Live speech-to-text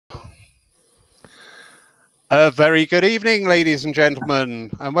A very good evening, ladies and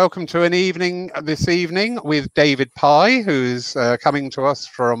gentlemen, and welcome to an evening this evening with David Pye, who's coming to us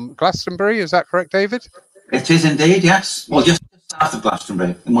from Glastonbury. Is that correct, David? It is indeed, yes. Well, just south of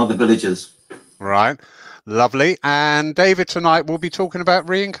Glastonbury, in one of the villages. Right. Lovely. And David, tonight we'll be talking about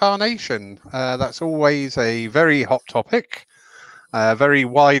reincarnation. That's always a very hot topic, very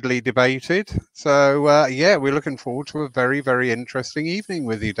widely debated. So, yeah, we're looking forward to a very, very interesting evening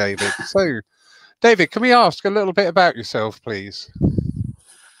with you, David. So, David, can we ask a little bit about yourself, please?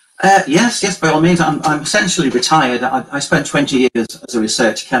 Yes, by all means. I'm essentially retired. I spent 20 years as a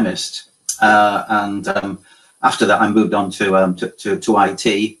research chemist, and after that I moved on to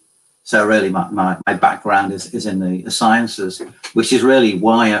IT. So really my background is in the sciences, which is really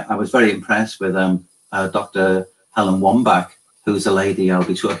why I was very impressed with Dr. Helen Wambach, who's the lady I'll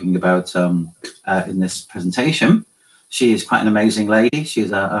be talking about in this presentation. She is quite an amazing lady.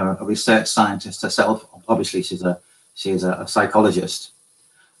 She's a research scientist herself. Obviously, she's a psychologist,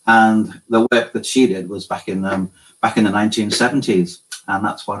 and the work that she did was back in the 1970s, and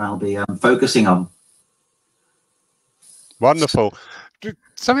that's what I'll be focusing on. Wonderful.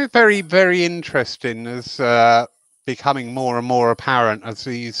 Something very, very interesting is becoming more and more apparent as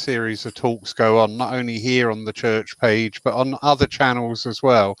these series of talks go on, not only here on the church page, but on other channels as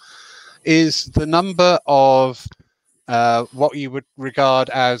well, is the number of what you would regard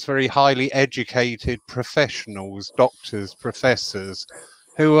as very highly educated professionals, doctors, professors,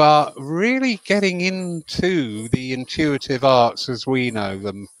 who are really getting into the intuitive arts as we know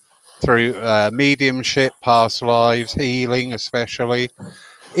them, through mediumship, past lives, healing especially.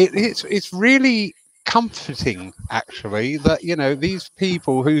 It's really comforting, actually, that, you know, these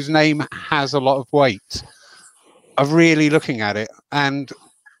people whose name has a lot of weight are really looking at it and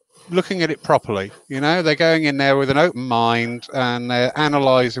looking at it properly. You know, they're going in there with an open mind and they're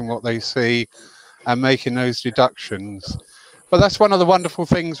analysing what they see and making those deductions. But that's one of the wonderful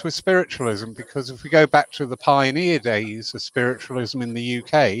things with spiritualism, because if we go back to the pioneer days of spiritualism in the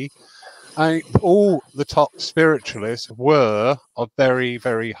UK, all the top spiritualists were of very,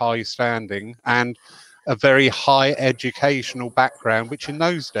 very high standing and a very high educational background, which in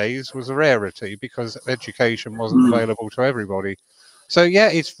those days was a rarity because education wasn't available to everybody. So, yeah,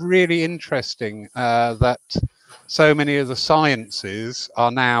 it's really interesting that so many of the sciences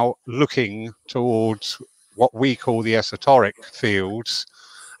are now looking towards what we call the esoteric fields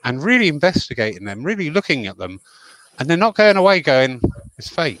and really investigating them, really looking at them. And they're not going away going, it's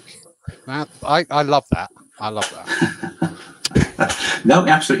fake. I love that. I love that. No,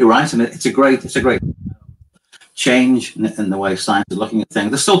 absolutely right. And it's a great change in the way science is looking at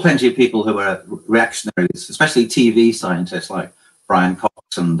things. There's still plenty of people who are reactionaries, especially TV scientists like Brian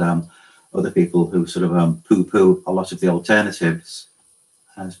Cox and other people who sort of poo-poo a lot of the alternatives.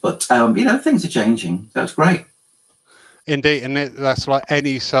 But, you know, things are changing. So it's great. Indeed, and that's like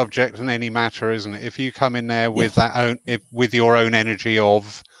any subject and any matter, isn't it? If you come in there with with your own energy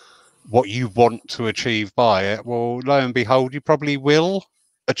of what you want to achieve by it, well, lo and behold, you probably will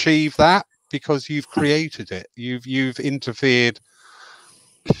achieve that because you've created it. You've interfered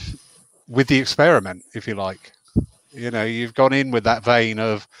with the experiment, if you like. You know, you've gone in with that vein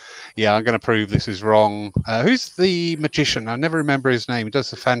of, yeah, I'm going to prove this is wrong. Who's the magician? I never remember his name. He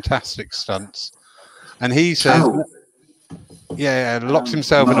does the fantastic stunts. And he says, locks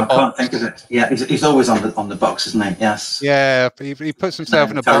himself in a box. I can't think of it. Yeah, he's always on the box, isn't he? Yes. Yeah, he puts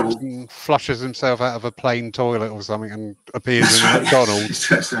himself in a box and flushes himself out of a plain toilet or something and appears in McDonald's.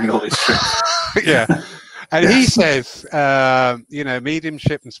 He's doing all these tricks. Yeah. And he says, you know,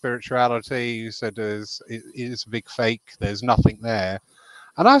 mediumship and spirituality, he said, is a big fake. There's nothing there.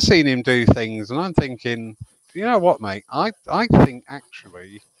 And I've seen him do things, and I'm thinking, you know what, mate? I think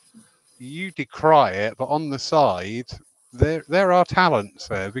actually you decry it, but on the side, there are talents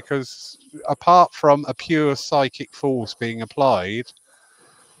there, because apart from a pure psychic force being applied,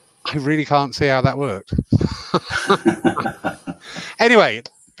 I really can't see how that worked. Anyway.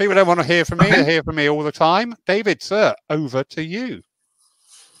 People don't want to hear from me. They hear from me all the time. David, sir, over to you.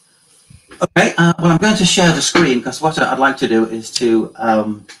 Okay. Well, I'm going to share the screen because what I'd like to do is to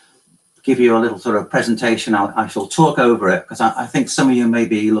give you a little sort of presentation. I shall talk over it because I think some of you may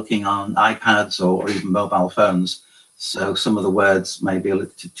be looking on iPads or even mobile phones. So some of the words may be a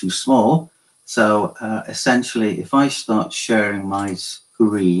little too small. So essentially, if I start sharing my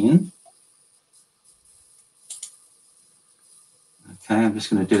screen. Okay, I'm just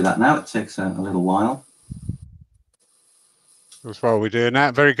going to do that now. It takes a little while. That's why we're doing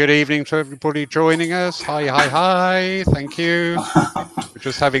that. Very good evening to everybody joining us. Hi, hi, hi. Thank you. We're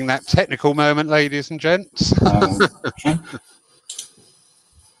just having that technical moment, ladies and gents. Okay.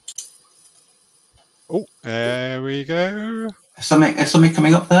 Oh, there we go. Is something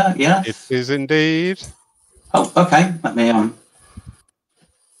coming up there? Yeah. It is indeed. Oh, okay. Let me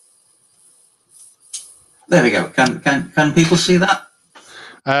There we go. Can people see that?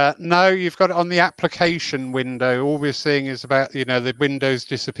 No, you've got it on the application window. All we're seeing is about, the windows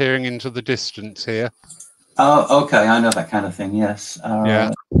disappearing into the distance here. Oh, okay. I know that kind of thing. Yes.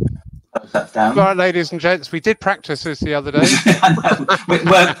 Yeah. Close that down. All right, ladies and gents, we did practice this the other day. I know. It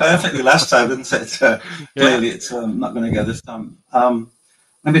worked perfectly last time, didn't it? Clearly, it's not going to go this time.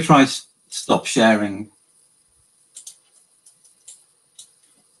 Let me try stop sharing.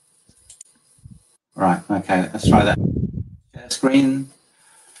 Right. Okay. Let's try that. Share screen.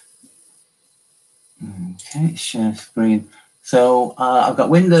 Okay. Share screen. So I've got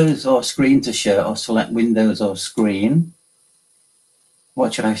Windows or screen to share, or select Windows or screen.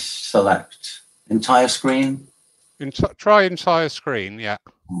 What should I select? Entire screen? Try entire screen, yeah.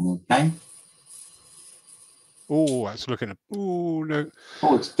 Okay. Oh, that's looking. Oh no.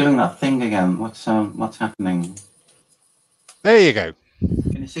 Oh, it's doing that thing again. What's happening? There you go.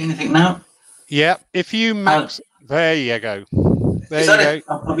 Can you see anything now? Yeah. If you max, there you go. There you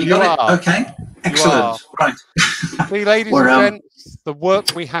go. Have we got it? Okay. Excellent. Right. See, ladies and gents, the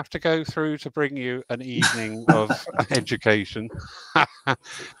work we have to go through to bring you an evening of education.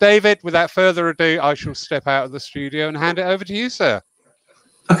 David, without further ado, I shall step out of the studio and hand it over to you, sir.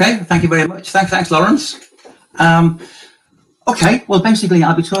 Okay, thank you very much. Thanks, Lawrence. Okay, well, basically,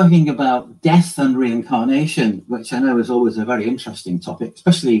 I'll be talking about death and reincarnation, which I know is always a very interesting topic,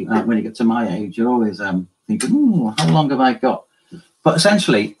 especially when you get to my age. You're always thinking, how long have I got? But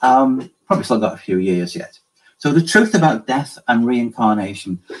essentially, probably still got a few years yet. So the truth about death and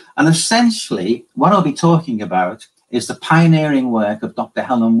reincarnation. And essentially, what I'll be talking about is the pioneering work of Dr.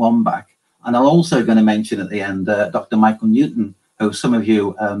 Helen Wambach. And I'm also going to mention at the end Dr. Michael Newton, who some of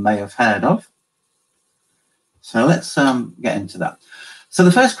you may have heard of. So let's get into that. So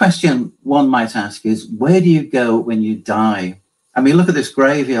the first question one might ask is, where do you go when you die? I mean, look at this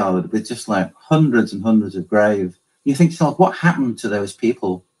graveyard with just like hundreds and hundreds of graves. You think to yourself, what happened to those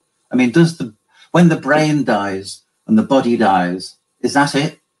people? I mean, when the brain dies and the body dies, is that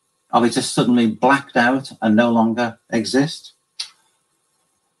it? Are we just suddenly blacked out and no longer exist?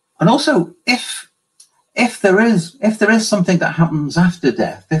 And also, if there is something that happens after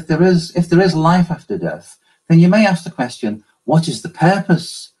death, if there is life after death, then you may ask the question, what is the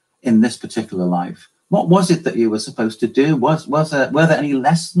purpose in this particular life? What was it that you were supposed to do? Were there any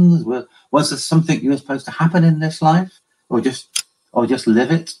lessons? Was there something you were supposed to happen in this life, or just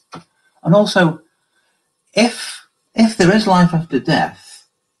live it? And also, if there is life after death,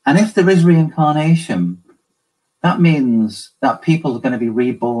 and if there is reincarnation, that means that people are going to be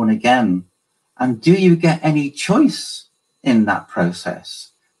reborn again. And do you get any choice in that process?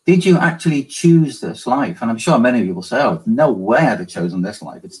 Did you actually choose this life? And I'm sure many of you will say, oh, no way I'd have chosen this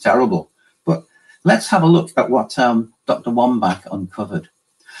life. It's terrible. But let's have a look at what Dr. Wambach uncovered.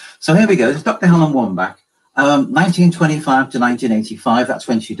 So here we go. This is Dr. Helen Wambach, 1925 to 1985. That's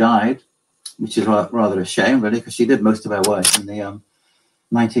when she died, which is rather a shame, really, because she did most of her work in the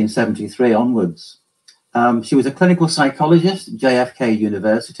 1973 onwards. She was a clinical psychologist at JFK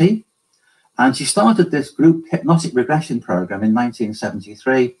University. And she started this group hypnotic regression program in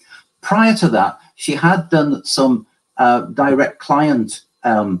 1973. Prior to that, she had done some direct client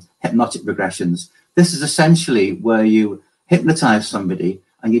hypnotic regressions. This is essentially where you hypnotize somebody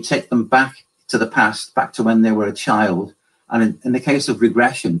and you take them back to the past, back to when they were a child. And in the case of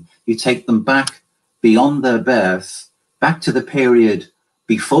regression, you take them back beyond their birth, back to the period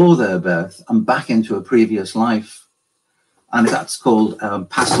before their birth and back into a previous life. And that's called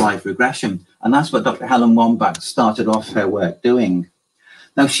past life regression. And that's what Dr. Helen Wambach started off her work doing.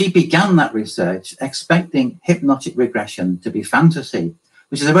 Now, she began that research expecting hypnotic regression to be fantasy,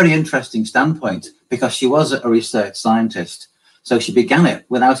 which is a very interesting standpoint because she was a research scientist. So she began it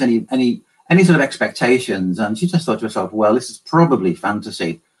without any sort of expectations. And she just thought to herself, well, this is probably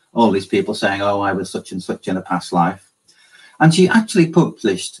fantasy. All these people saying, oh, I was such and such in a past life. And she actually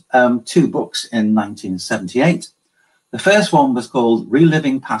published 2 books in 1978. The first one was called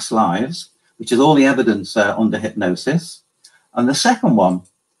Reliving Past Lives, which is all the evidence under hypnosis. And the second one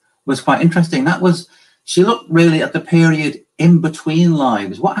was quite interesting. That was, she looked really at the period in between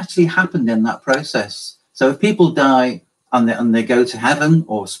lives, what actually happened in that process. So if people die and they go to heaven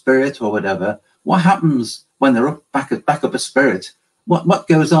or spirit or whatever, what happens when they're back up a spirit? What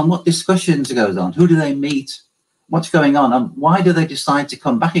goes on? What discussions goes on? Who do they meet? What's going on? And why do they decide to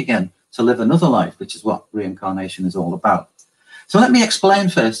come back again to live another life, which is what reincarnation is all about? So let me explain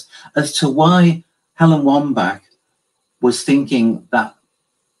first as to why Helen Wambach was thinking that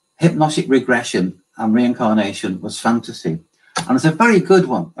hypnotic regression and reincarnation was fantasy. And it's a very good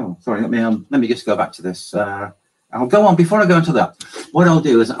one. Oh, sorry, let me just go back to this. I'll go on. Before I go into that, what I'll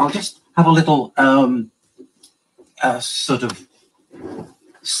do is I'll just have a little sort of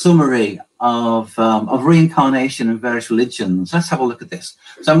summary of reincarnation in various religions. Let's have a look at this.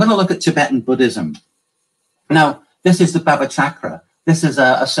 So I'm going to look at Tibetan Buddhism. Now, this is the Baba Chakra. This is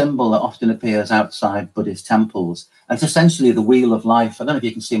a symbol that often appears outside Buddhist temples. And it's essentially the wheel of life. I don't know if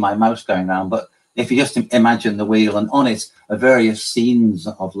you can see my mouse going around, but if you just imagine the wheel, and on it are various scenes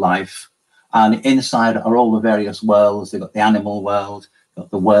of life. And inside are all the various worlds. You've got the animal world, you've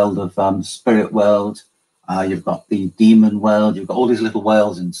got the world of spirit world, you've got the demon world, you've got all these little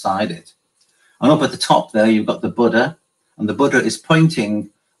worlds inside it. And up at the top there, you've got the Buddha, and the Buddha is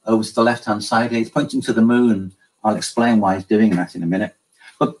pointing over to the left-hand side. He's pointing to the moon. I'll explain why he's doing that in a minute.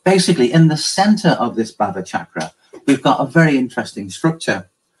 But basically, in the center of this Baba Chakra, we've got a very interesting structure.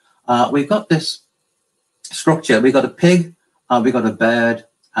 We've got this structure. We've got a pig, we've got a bird,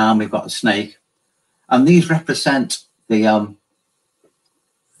 and we've got a snake. And these represent the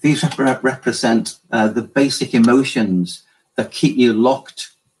basic emotions that keep you locked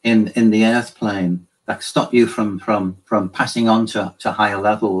in the earth plane, that stop you from passing on to higher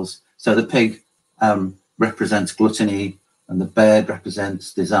levels. So the pig represents gluttony, and the bird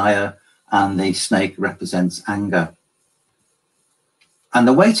represents desire, and the snake represents anger. And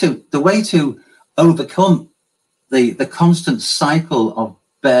the way to overcome the constant cycle of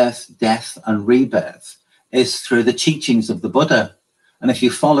birth, death, and rebirth is through the teachings of the Buddha. And if you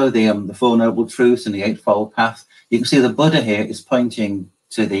follow the Four Noble Truths and the Eightfold Path, you can see the Buddha here is pointing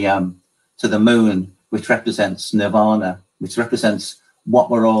to the moon, which represents nirvana, which represents what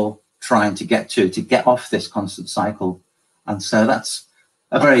we're all trying to get off this constant cycle. And so that's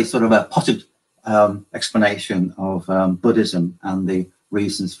a very sort of a potted explanation of Buddhism and the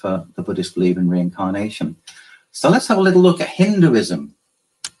reasons for the Buddhists believe in reincarnation. So let's have a little look at Hinduism.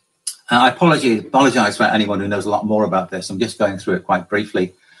 I apologize for anyone who knows a lot more about this. I'm just going through it quite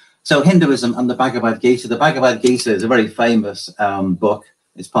briefly. So Hinduism and the Bhagavad Gita. The Bhagavad Gita is a very famous book.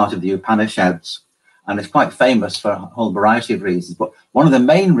 It's part of the Upanishads, and it's quite famous for a whole variety of reasons. But one of the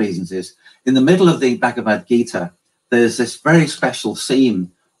main reasons is, in the middle of the Bhagavad Gita, there's this very special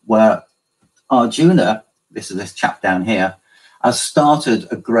scene where Arjuna, this is this chap down here, has started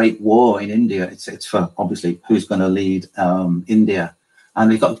a great war in India. It's for, obviously, who's going to lead India. And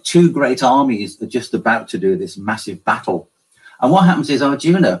we've got two great armies that are just about to do this massive battle. And what happens is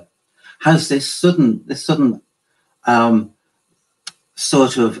Arjuna has this sudden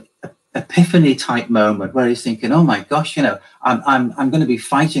sort of epiphany type moment where he's thinking, oh my gosh, you know, I'm going to be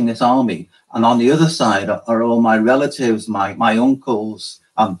fighting this army, and on the other side are all my relatives, my uncles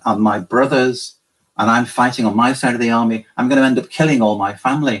and my brothers, and I'm fighting on my side of the army. I'm going to end up killing all my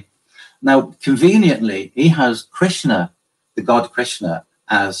family. Now, conveniently, he has Krishna, the god Krishna,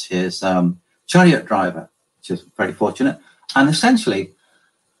 as his chariot driver, which is very fortunate. And essentially,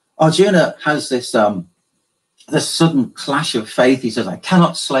 Arjuna has this sudden clash of faith. He says, I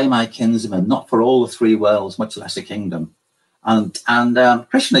cannot slay my kinsman, not for all the three worlds, much less a kingdom. And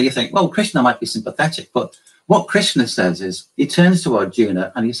Krishna, you think, well, Krishna might be sympathetic, but what Krishna says is, he turns to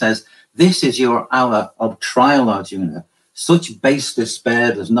Arjuna and he says, this is your hour of trial, Arjuna. Such base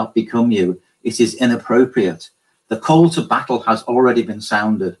despair does not become you. It is inappropriate. The call to battle has already been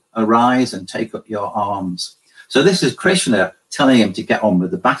sounded. Arise and take up your arms. So this is Krishna telling him to get on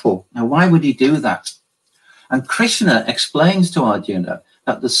with the battle. Now, why would he do that? And Krishna explains to Arjuna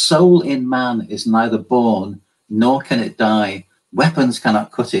that the soul in man is neither born nor can it die. Weapons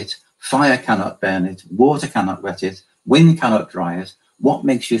cannot cut it. Fire cannot burn it. Water cannot wet it. Wind cannot dry it. What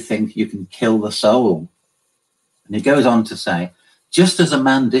makes you think you can kill the soul? And he goes on to say, just as a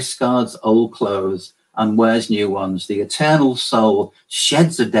man discards old clothes and wears new ones, the eternal soul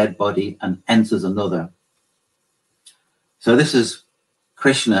sheds a dead body and enters another. So this is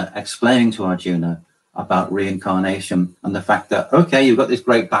Krishna explaining to Arjuna about reincarnation and the fact that, okay, you've got this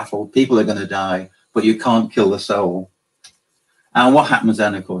great battle, people are going to die, but you can't kill the soul. And what happens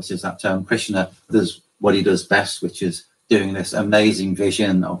then, of course, is that Krishna does what he does best, which is doing this amazing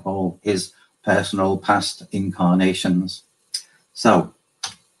vision of all his personal past incarnations. So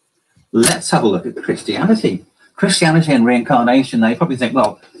let's have a look at Christianity. Christianity and reincarnation. Now you probably think,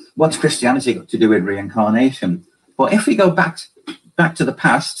 well, what's Christianity got to do with reincarnation? But if we go back to the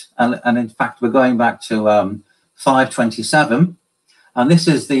past, and in fact we're going back to 527, and this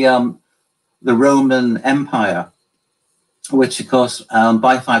is the Roman Empire, which of course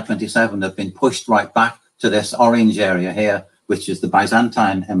by 527 have been pushed right back to this orange area here, which is the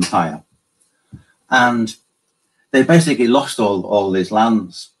Byzantine Empire, and they basically lost all these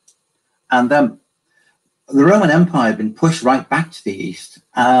lands. And then the Roman Empire had been pushed right back to the east,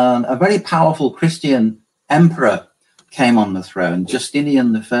 and a very powerful Christian emperor came on the throne,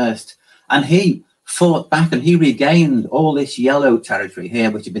 Justinian I, and he fought back and he regained all this yellow territory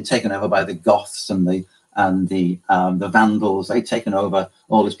here, which had been taken over by the Goths and the Vandals. They'd taken over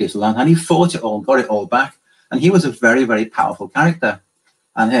all this piece of land, and he fought it all, got it all back, and he was a very, very powerful character.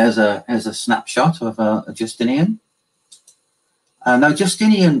 And here's a snapshot of Justinian. Now,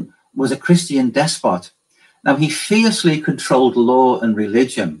 Justinian was a Christian despot. Now, he fiercely controlled law and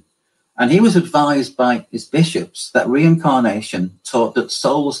religion, and he was advised by his bishops that reincarnation taught that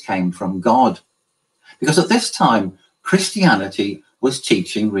souls came from God. Because at this time, Christianity was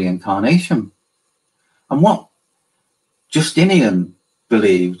teaching reincarnation. And what Justinian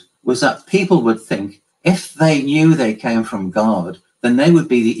believed was that people would think if they knew they came from God, then they would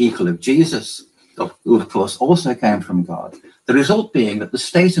be the equal of Jesus, who of course also came from God. The result being that the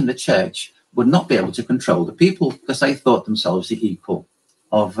state and the church would not be able to control the people because they thought themselves the equal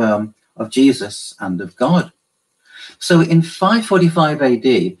of Jesus and of God. So in 545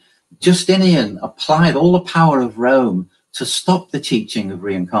 AD, Justinian applied all the power of Rome to stop the teaching of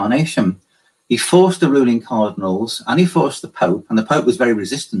reincarnation. He forced the ruling cardinals and he forced the Pope, and the Pope was very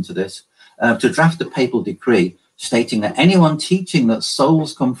resistant to this, to draft a papal decree stating that anyone teaching that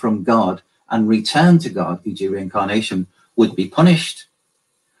souls come from God and return to God, e.g. reincarnation, would be punished.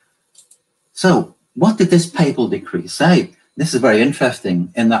 So what did this papal decree say? This is very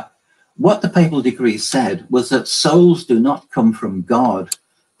interesting in that what the papal decree said was that souls do not come from God,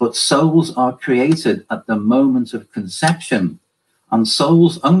 but souls are created at the moment of conception, and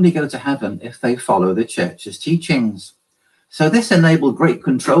souls only go to heaven if they follow the church's teachings. So this enabled great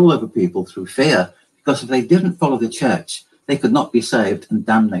control over people through fear, because if they didn't follow the church, they could not be saved and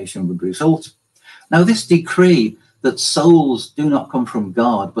damnation would result. Now, this decree that souls do not come from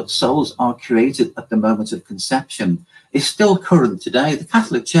God, but souls are created at the moment of conception is still current today. The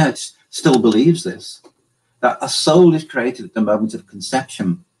Catholic Church still believes this, that a soul is created at the moment of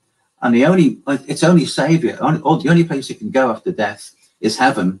conception. And its only savior, or the only place it can go after death is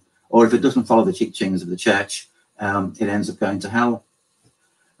heaven, or if it doesn't follow the teachings of the church, it ends up going to hell.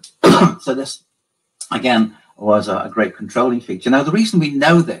 So this, again, was a great controlling feature. Now, the reason we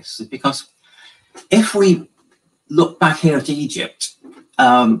know this is because if we look back here at Egypt,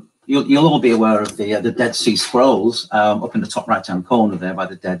 you'll all be aware of the Dead Sea Scrolls up in the top right-hand corner there by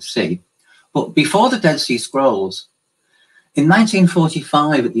the Dead Sea. But before the Dead Sea Scrolls, in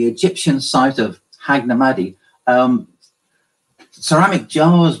 1945, at the Egyptian site of Hag Hammadi, ceramic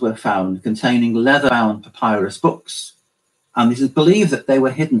jars were found containing leather-bound papyrus books. And it is believed that they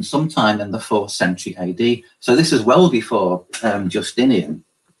were hidden sometime in the 4th century AD. So this is well before Justinian.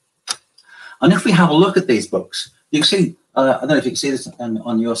 And if we have a look at these books, you can see, I don't know if you can see this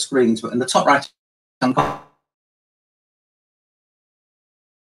on your screens, but in the top right-hand corner,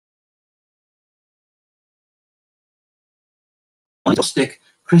 Gnostic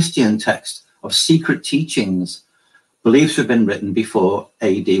Christian text of secret teachings believed to have been written before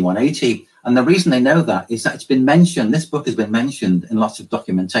AD 180. And the reason they know that is that it's been mentioned, this book has been mentioned in lots of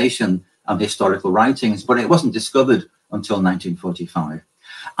documentation and historical writings, but it wasn't discovered until 1945.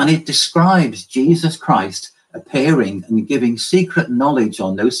 And it describes Jesus Christ appearing and giving secret knowledge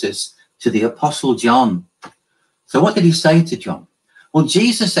or gnosis to the Apostle John. So what did he say to John? Well,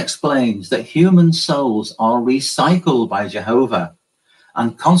 Jesus explains that human souls are recycled by Jehovah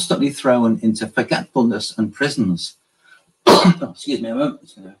and constantly thrown into forgetfulness and prisons. Oh, excuse me a moment,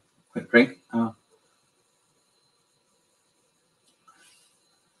 just a quick drink. Now,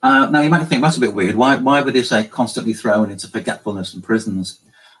 you might think that's a bit weird. Why would they say constantly thrown into forgetfulness and prisons?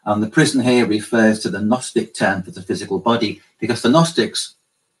 The prison here refers to the Gnostic term for the physical body, because the Gnostics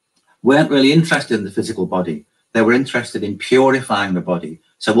weren't really interested in the physical body. They were interested in purifying the body,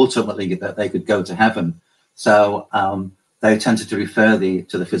 so ultimately that they could go to heaven. So they tended to refer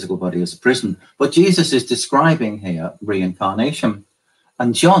to the physical body as a prison. But Jesus is describing here reincarnation.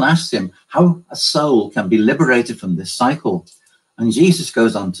 And John asks him how a soul can be liberated from this cycle. And Jesus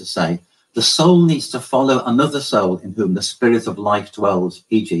goes on to say, the soul needs to follow another soul in whom the spirit of life dwells,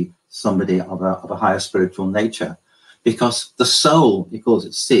 e.g. somebody of a higher spiritual nature. Because the soul, he calls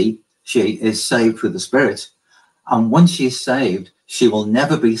it she is saved through the spirit. And once she is saved, she will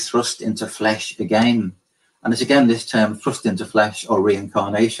never be thrust into flesh again. And it's again this term, thrust into flesh or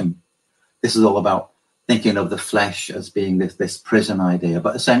reincarnation. This is all about thinking of the flesh as being this prison idea.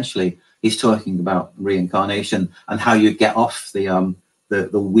 But essentially, he's talking about reincarnation and how you get off the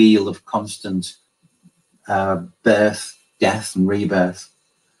wheel of constant birth, death, and rebirth.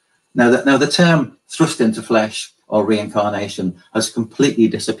 Now the term thrust into flesh or reincarnation has completely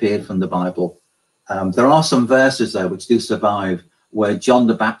disappeared from the Bible. There are some verses, though, which do survive, where John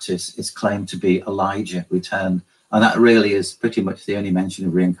the Baptist is claimed to be Elijah returned. And that really is pretty much the only mention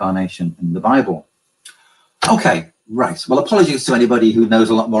of reincarnation in the Bible. Okay, right. Well, apologies to anybody who knows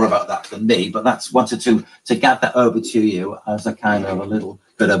a lot more about that than me, but that's wanted to get that over to you as a kind of a little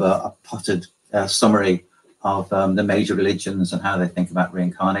bit of a potted summary of the major religions and how they think about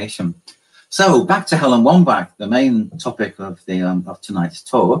reincarnation. So back to Helen Wambach, the main topic of the of tonight's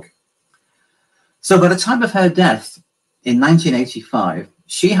talk. So by the time of her death in 1985,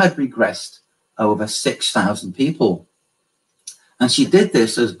 she had regressed over 6,000 people. And she did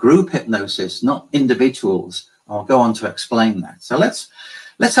this as group hypnosis, not individuals. I'll go on to explain that. So let's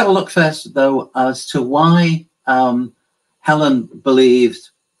have a look first, though, as to why Helen believed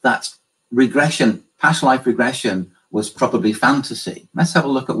that regression, past life regression, was probably fantasy. Let's have a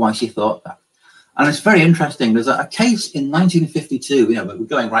look at why she thought that. And it's very interesting. There's a case in 1952, but we're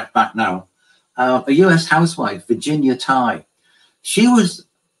going right back now. A US housewife, Virginia Tighe, she was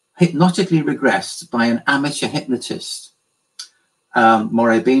hypnotically regressed by an amateur hypnotist,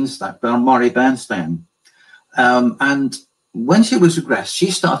 Maury Bernstein. And when she was regressed,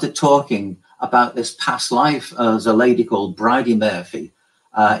 she started talking about this past life as a lady called Bridie Murphy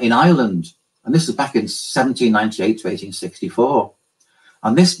in Ireland. And this is back in 1798 to 1864.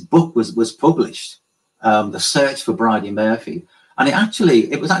 And this book was published, The Search for Bridie Murphy. And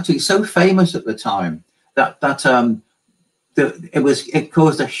it was actually so famous at the time that it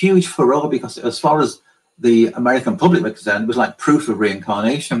caused a huge furore, because as far as the American public were concerned, it was like proof of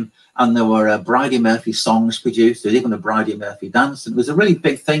reincarnation. And there were Bridie Murphy songs produced. There's even a Bridie Murphy dance. And it was a really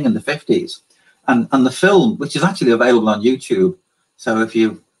big thing in the 50s. And the film, which is actually available on YouTube, so if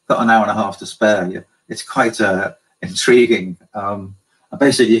you've got an hour and a half to spare, it's quite intriguing.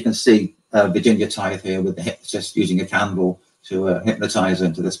 Basically, you can see Virginia Tighe here with the hypnotist using a candle to hypnotize her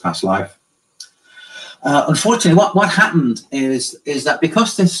into this past life. Unfortunately, what happened is that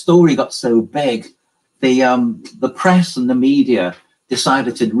because this story got so big, the press and the media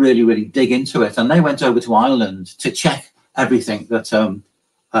decided to really, really dig into it, and they went over to Ireland to check everything that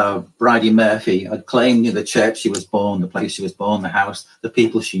Bridie Murphy had claimed, the church she was born, the place she was born, the house, the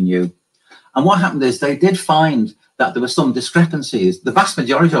people she knew. And what happened is they did find that there were some discrepancies. The vast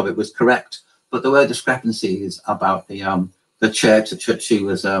majority of it was correct, but there were discrepancies about the church that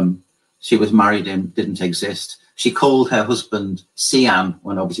she was married in didn't exist. She called her husband Sian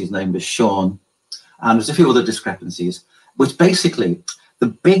when obviously his name was Sean. And there's a few other discrepancies, which basically, the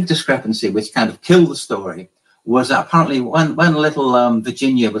big discrepancy which kind of killed the story was that apparently when little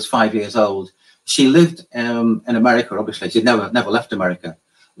Virginia was 5 years old, she lived in America, obviously. She'd never left America.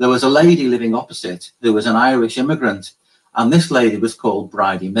 There was a lady living opposite who was an Irish immigrant, and this lady was called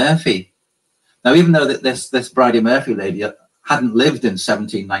Bridie Murphy. Now, even though that this Bridie Murphy lady hadn't lived in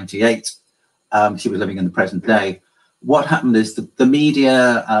 1798, she was living in the present day. What happened is the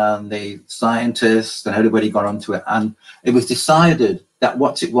media and the scientists and everybody got onto it, and it was decided that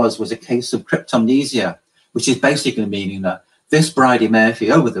what it was a case of cryptomnesia, which is basically meaning that this Bridie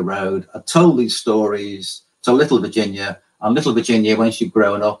Murphy over the road had told these stories to little Virginia, and little Virginia, when she'd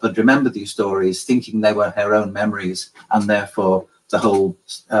grown up, had remembered these stories, thinking they were her own memories, and therefore the whole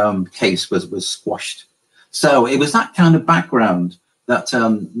case was squashed. So it was that kind of background that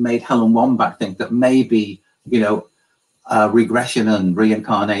made Helen Wambach think that maybe, regression and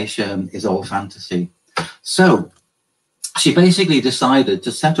reincarnation is all fantasy. So she basically decided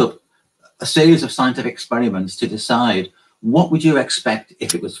to set up a series of scientific experiments to decide what would you expect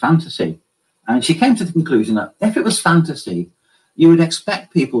if it was fantasy. And she came to the conclusion that if it was fantasy, you would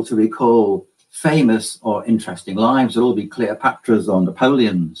expect people to recall famous or interesting lives. There'll all be Cleopatras or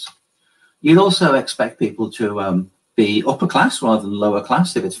Napoleons. You'd also expect people to be upper class rather than lower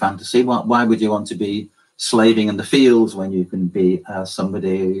class if it's fantasy. Why would you want to be slaving in the fields when you can be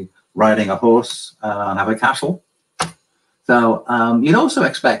somebody riding a horse and have a castle? So you'd also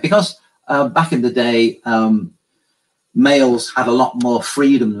expect, because back in the day, males had a lot more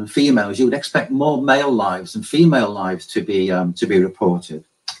freedom than females, you would expect more male lives and female lives to be reported.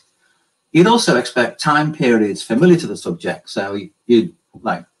 You'd also expect time periods familiar to the subject. So you'd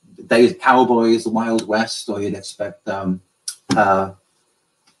like the days of cowboys, the Wild West, or you'd expect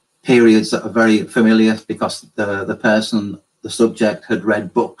periods that are very familiar because the subject had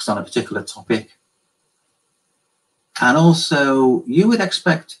read books on a particular topic. And also you would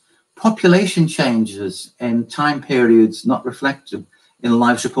expect population changes in time periods not reflected in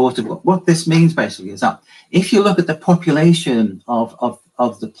lives reported. What this means basically is that if you look at the population of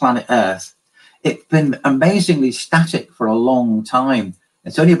the planet Earth, it's been amazingly static for a long time.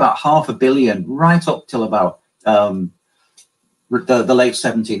 It's only about 500 million, right up till about the late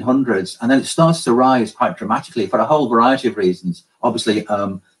 1700s, and then it starts to rise quite dramatically for a whole variety of reasons. Obviously,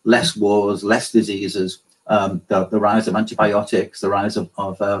 less wars, less diseases, the rise of antibiotics, the rise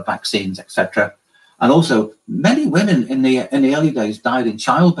of vaccines, etc. And also, many women in the early days died in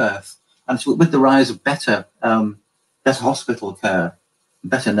childbirth, and so with the rise of better hospital care,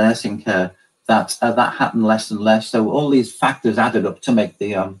 better nursing care, that happened less and less. So all these factors added up to make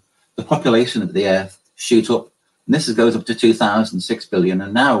the population of the Earth shoot up. And this goes up to 2006 billion,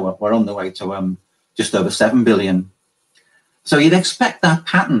 and now we're on the way to just over 7 billion. So you'd expect that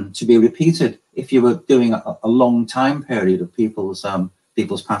pattern to be repeated if you were doing a long time period of people's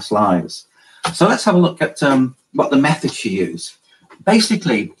past lives. So let's have a look at what the method she used.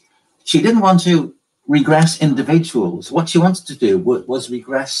 Basically, she didn't want to regress individuals. What she wanted to do was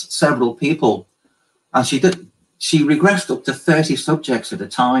regress several people, and she regressed up to 30 subjects at a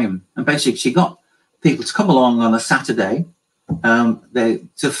time. And basically, she got people to come along on a Saturday.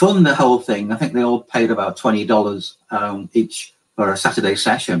 To fund the whole thing, I think they all paid about $20 each for a Saturday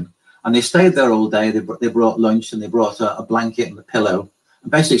session, and they stayed there all day. They brought lunch, and they brought a blanket and a pillow.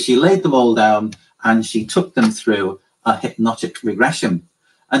 And basically, she laid them all down, and she took them through a hypnotic regression.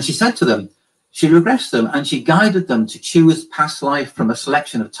 And she said to them, she regressed them, and she guided them to choose past life from a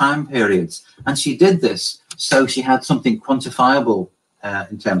selection of time periods. And she did this so she had something quantifiable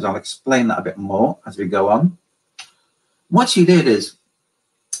in terms. I'll explain that a bit more as we go on. What she did is,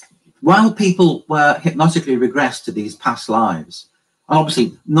 while people were hypnotically regressed to these past lives, and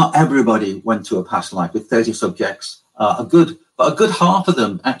obviously not everybody went to a past life with 30 subjects, a good half of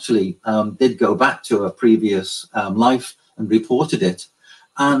them actually did go back to a previous life and reported it.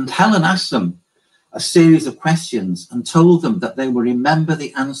 And Helen asked them a series of questions and told them that they would remember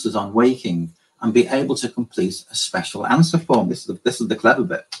the answers on waking and be able to complete a special answer form. This is the clever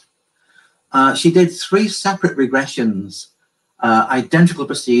bit. She did 3 separate regressions, identical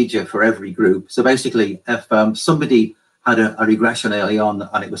procedure for every group. So basically, if somebody had a regression early on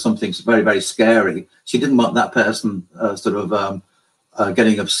and it was something very, very scary, she didn't want that person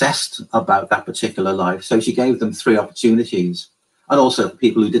getting obsessed about that particular life. So she gave them 3 opportunities. And also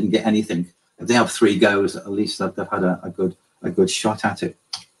people who didn't get anything, if they have 3 goes, at least they've had a good shot at it.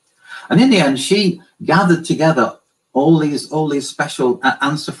 And in the end, she gathered together all these special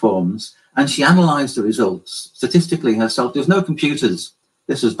answer forms, and she analysed the results statistically herself. There's no computers.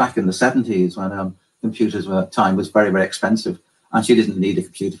 This was back in the 70s when time was very, very expensive, and she didn't need a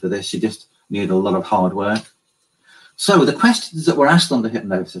computer for this. She just needed a lot of hard work. So the questions that were asked under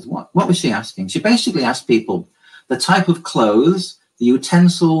hypnosis, what was she asking? She basically asked people the type of clothes, the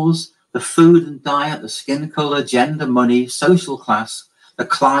utensils, the food and diet, the skin colour, gender, money, social class, the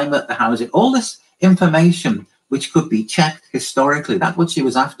climate, the housing, all this information which could be checked historically. That's what she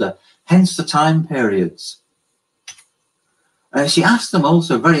was after, hence the time periods. She asked them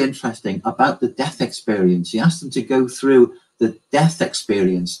also, very interesting, about the death experience. She asked them to go through the death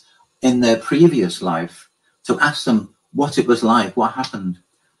experience in their previous life, to ask them what it was like, what happened.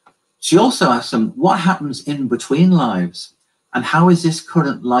 She also asked them what happens in between lives, and how is this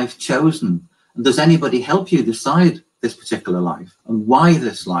current life chosen? And does anybody help you decide this particular life? And why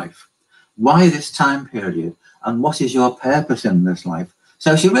this life? Why this time period? And what is your purpose in this life?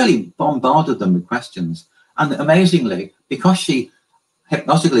 So she really bombarded them with questions. And amazingly, because she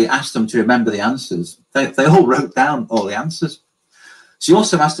hypnotically asked them to remember the answers, they all wrote down all the answers. She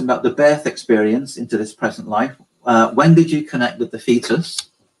also asked them about the birth experience into this present life. When did you connect with the fetus?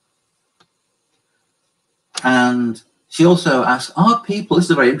 And she also asked, are people, this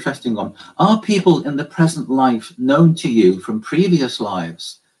is a very interesting one, are people in the present life known to you from previous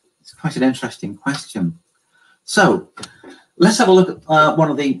lives? It's quite an interesting question. So let's have a look at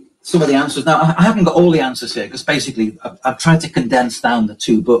some of the answers. Now, I haven't got all the answers here because basically I've tried to condense down the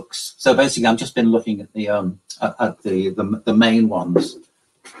 2 books. So basically I've just been looking at the main ones.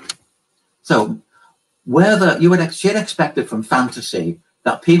 So she had expected from fantasy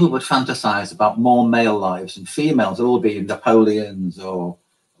that people would fantasize about more male lives, and females would all be Napoleons or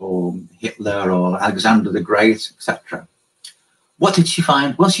Hitler or Alexander the Great, etc. What did she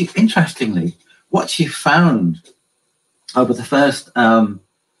find? Well, interestingly, what she found over the first,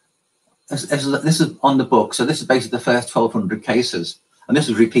 this is on the book, so this is basically the first 1,200 cases, and this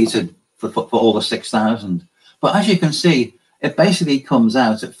is repeated for all the 6,000. But as you can see, it basically comes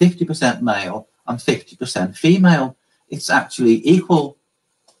out at 50% male and 50% female. It's actually equal.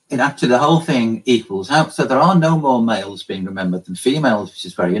 The whole thing equals out. So there are no more males being remembered than females, which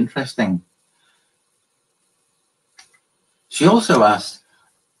is very interesting. She also asked,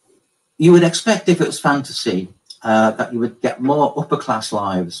 you would expect if it was fantasy that you would get more upper class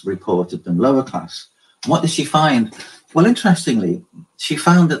lives reported than lower class. What did she find? Well, interestingly, she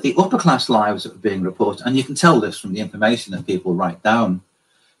found that the upper class lives that were being reported, and you can tell this from the information that people write down,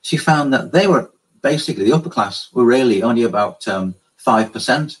 she found that they were basically, the upper class were really only about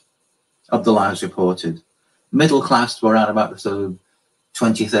 5% of the lives reported. Middle class were around about sort of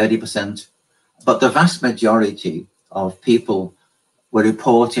 20–30%. But the vast majority of people were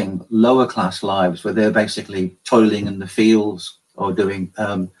reporting lower class lives where they're basically toiling in the fields or doing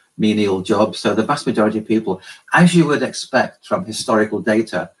menial jobs. So the vast majority of people, as you would expect from historical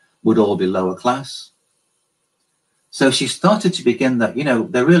data, would all be lower class. So she started to begin that, you know,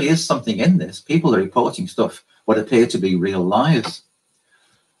 there really is something in this. People are reporting stuff, what appear to be real lives.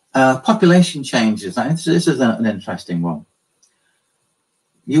 Population changes. Now, this is an interesting one.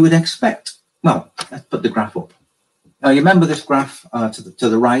 You would expect, well, let's put the graph up. Now, you remember this graph to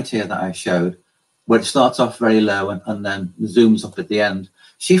the right here that I showed, where it starts off very low and then zooms up at the end.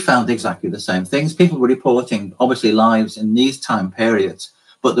 She found exactly the same things. People were reporting, obviously, lives in these time periods,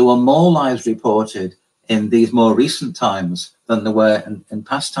 but there were more lives reported in these more recent times than there were in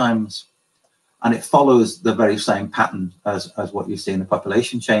past times. And it follows the very same pattern as what you see in the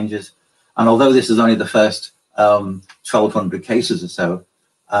population changes. And although this is only the first 1,200 cases or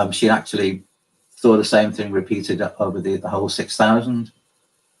so, she actually saw the same thing repeated over the whole 6,000.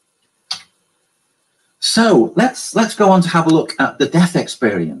 So let's go on to have a look at the death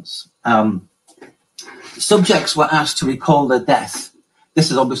experience. Subjects were asked to recall their death.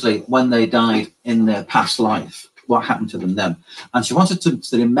 This is obviously when they died in their past life, what happened to them then. And she wanted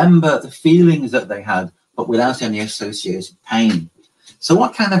to remember the feelings that they had, but without any associated pain. So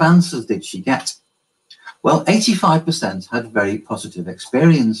what kind of answers did she get? Well, 85% had very positive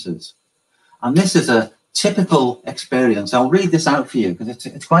experiences. And this is a typical experience. I'll read this out for you because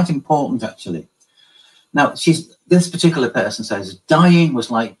it's quite important, actually. Now, this particular person says, dying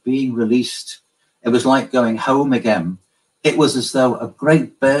was like being released. It was like going home again. It was as though a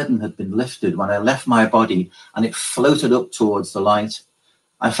great burden had been lifted when I left my body and it floated up towards the light.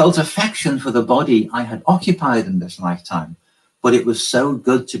 I felt affection for the body I had occupied in this lifetime, but it was so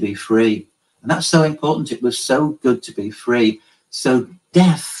good to be free. And that's so important. It was so good to be free. So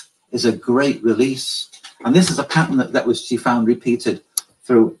death is a great release. And this is a pattern that she found repeated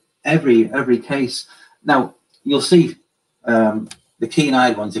through every case. Now, you'll see the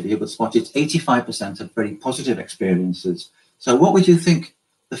keen-eyed ones, if you could spot it, 85% of very positive experiences. So what would you think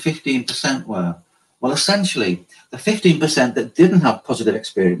the 15% were? Well, essentially, the 15% that didn't have positive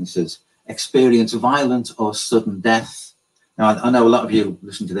experiences experienced violent or sudden death. Now, I know a lot of you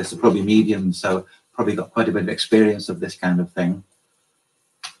listen to this are probably mediums, so probably got quite a bit of experience of this kind of thing.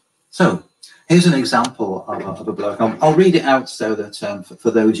 So here's an example of a bloke. I'll read it out so that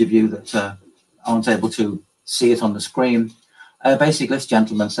for those of you that aren't able to see it on the screen. Basically, this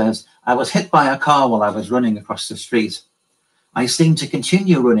gentleman says, I was hit by a car while I was running across the street. I seemed to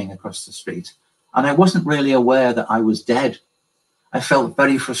continue running across the street, and I wasn't really aware that I was dead. I felt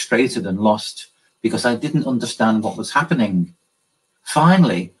very frustrated and lost because I didn't understand what was happening.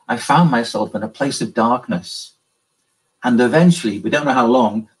 Finally, I found myself in a place of darkness. And eventually, we don't know how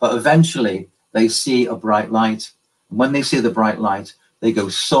long, but eventually they see a bright light. And when they see the bright light, they go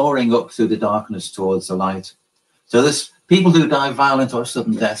soaring up through the darkness towards the light. So people who die violent or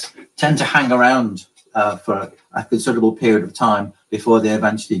sudden death tend to hang around for a considerable period of time before they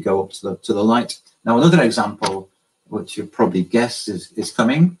eventually go up to the light. Now, another example, which you probably guess is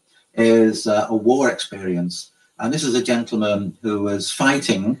coming, is a war experience. And this is a gentleman who was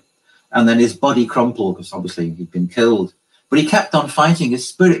fighting, and then his body crumpled because obviously he'd been killed. But he kept on fighting, his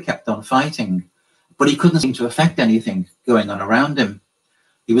spirit kept on fighting, but he couldn't seem to affect anything going on around him.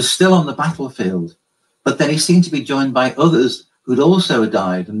 He was still on the battlefield, but then he seemed to be joined by others who'd also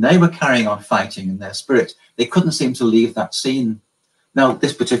died, and they were carrying on fighting in their spirit. They couldn't seem to leave that scene. Now,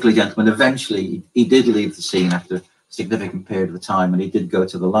 this particular gentleman, eventually, he did leave the scene after a significant period of time, and he did go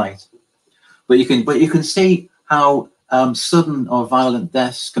to the light. But you can see how sudden or violent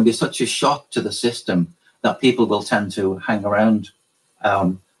deaths can be such a shock to the system that people will tend to hang around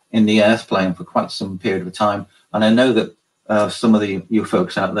in the earth plane for quite some period of time. And I know that some of you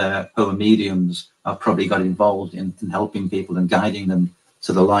folks out there who are mediums have probably got involved in helping people and guiding them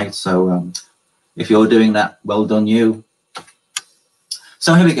to the light. So if you're doing that, well done you.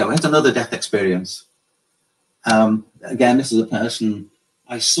 So here we go. Here's another death experience. Again, this is a person.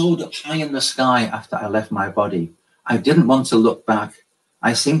 I soared up high in the sky after I left my body. I didn't want to look back.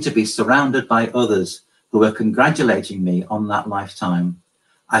 I seemed to be surrounded by others who were congratulating me on that lifetime.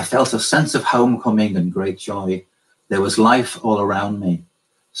 I felt a sense of homecoming and great joy. There was life all around me.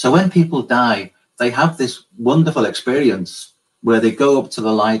 So when people die, they have this wonderful experience where they go up to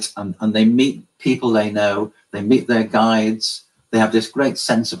the light and they meet people they know, they meet their guides, they have this great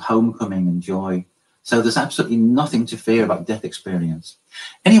sense of homecoming and joy. So there's absolutely nothing to fear about death experience.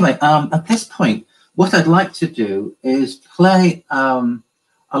 Anyway, at this point, what I'd like to do is play a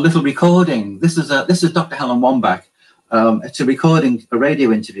little recording. This is Dr. Helen Wambach. It's a recording, a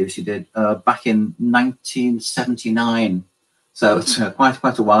radio interview she did back in 1979. So it's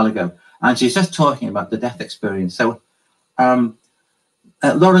quite a while ago. And she's just talking about the death experience. So,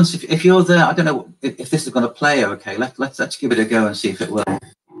 Lawrence, if you're there, I don't know if this is going to play okay. Let's give it a go and see if it will. There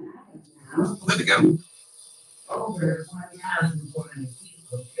we go. Over 1,400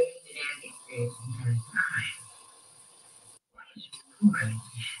 people faced the death experience in mankind. What is important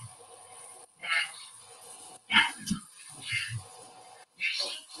that's there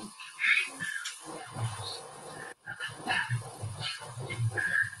seems to be very low levels of that.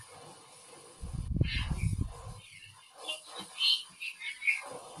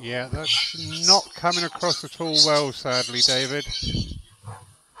 Yeah, that's not coming across at all well, sadly, David.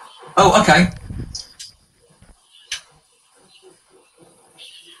 Oh, okay.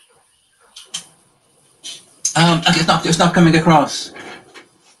 It's not coming across.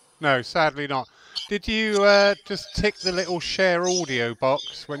 No, sadly not. Did you just tick the little share audio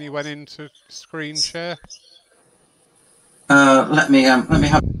box when you went into screen share? Let me have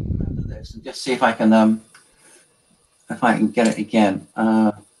this and just see if I can get it again.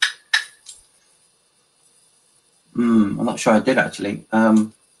 I'm not sure I did actually. Yeah,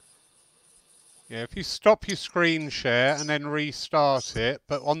 if you stop your screen share and then restart it,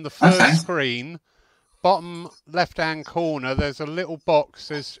 but on the first screen, bottom left-hand corner, there's a little box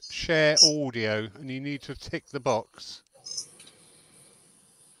that says share audio, and you need to tick the box.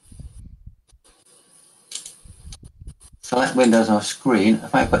 Select Windows or screen.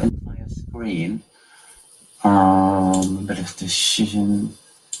 If I put entire screen, bit of decision.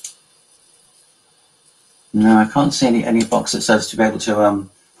 No, I can't see any box that says to be able to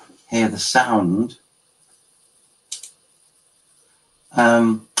hear the sound.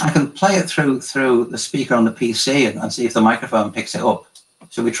 I can play it through the speaker on the PC and see if the microphone picks it up.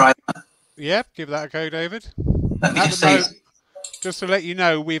 Should we try that? Yeah, give that a go, David. Let me just see. Just to let you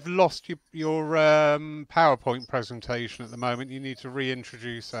know, we've lost your PowerPoint presentation at the moment. You need to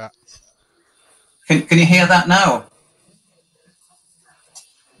reintroduce that. Can you hear that now?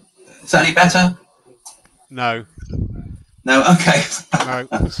 Is that any better? No. No. Okay. No.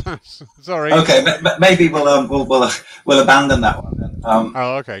 Sorry. Okay, maybe we'll abandon that one then.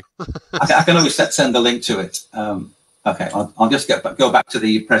 Oh, okay. I can always send the link to it. Okay, I'll just go back to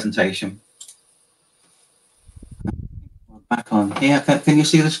the presentation. Back on here. Can you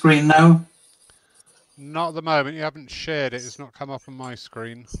see the screen now? Not at the moment. You haven't shared it. It's not come up on my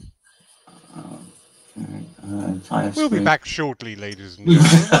screen. Okay, we'll be back shortly, ladies and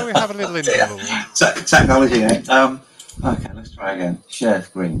gentlemen. We have a little interval. Technology, eh? Okay, let's try again. Share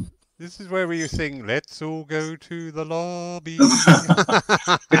screen. This is where we sing, "Let's all go to the lobby."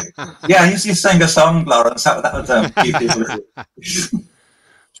 Yeah, you sang a song, Lawrence. That would keep people.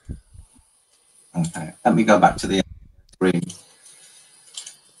 Okay, let me go back to the screen.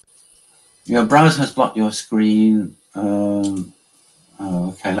 Your browser has blocked your screen.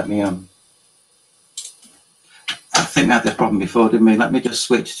 Okay, let me. I think we had this problem before, didn't we? Let me just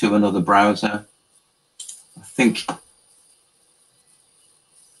switch to another browser. I think.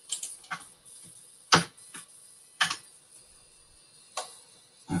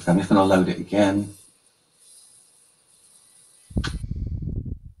 Okay, I'm just going to load it again.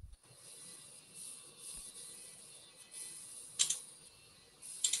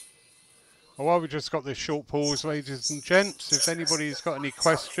 Well, while we just got this short pause, ladies and gents, if anybody's got any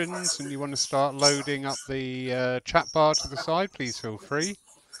questions and you want to start loading up the chat bar to the side, please feel free.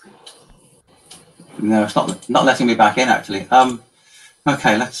 No, it's not letting me back in actually.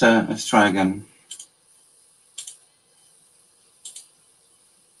 Okay, let's try again.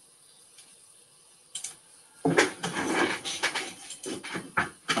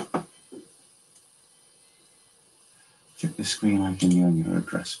 Check the screen icon on your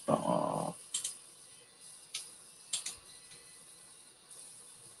address bar.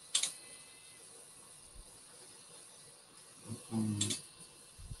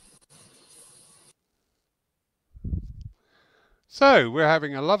 So, we're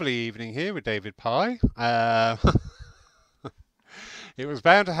having a lovely evening here with David Pye. It was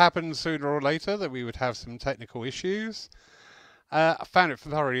bound to happen sooner or later that we would have some technical issues. I found it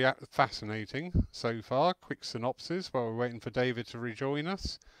thoroughly fascinating so far. Quick synopsis while we're waiting for David to rejoin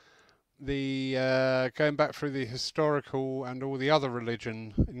us. the going back through the historical and all the other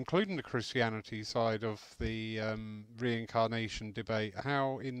religion, including the Christianity side of the reincarnation debate.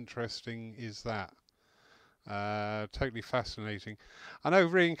 How interesting is that? Totally fascinating. I know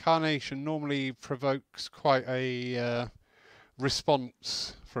reincarnation normally provokes quite a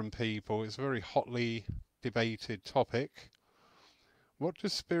response from people. It's a very hotly debated topic. What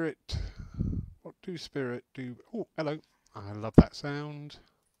does spirit? What do spirit do? Oh, hello. I love that sound.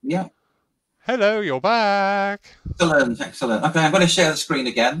 Yeah. Hello, you're back. Excellent, excellent. Okay, I'm going to share the screen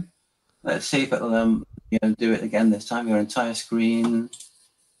again. Let's see if it'll do it again this time. Your entire screen.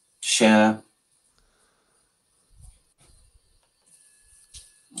 Share.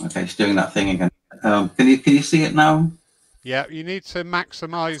 Okay, it's doing that thing again. Can you see it now? Yeah, you need to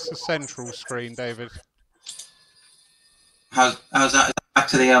maximise the central screen, David. How's that? Is that back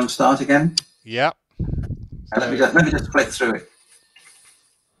to the start again? Yep. Let me just click through it.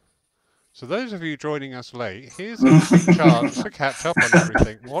 So those of you joining us late, here's a quick chance to catch up on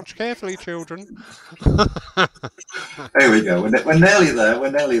everything. Watch carefully, children. There we go. We're nearly there. We're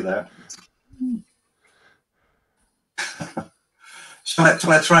nearly there. Shall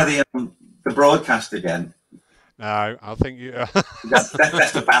I try the broadcast again? No, I think you.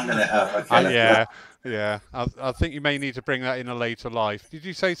 Let's abandon it. Okay, yeah. I think you may need to bring that in a later life. Did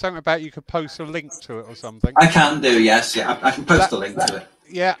you say something about you could post a link to it or something? I can do, yes. Yeah, I can post a link to it.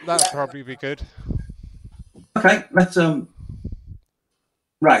 Yeah, that'd probably be good. Okay, let's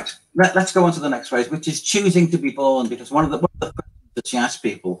right. Let's go on to the next phrase, which is choosing to be born. Because one of the questions that she asked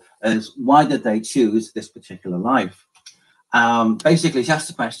people is, why did they choose this particular life? Basically, she asked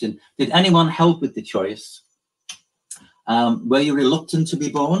the question: did anyone help with the choice? Were you reluctant to be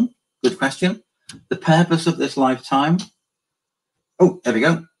born? Good question. The purpose of this lifetime. Oh, there we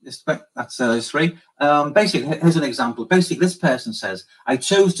go. That's those three. Basically, here's an example. Basically, this person says, I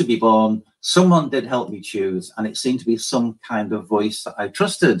chose to be born. Someone did help me choose, and it seemed to be some kind of voice that I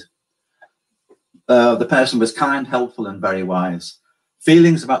trusted. The person was kind, helpful, and very wise.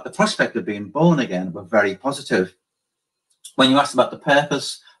 Feelings about the prospect of being born again were very positive. When you asked about the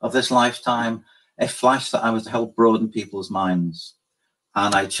purpose of this lifetime, it flashed that I was to help broaden people's minds.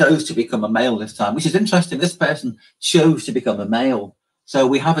 And I chose to become a male this time, which is interesting. This person chose to become a male. So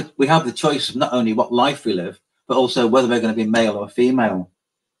we have the choice of not only what life we live, but also whether we're going to be male or female.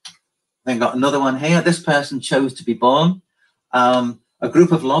 Then got another one here. This person chose to be born. A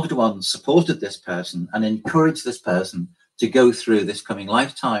group of loved ones supported this person and encouraged this person to go through this coming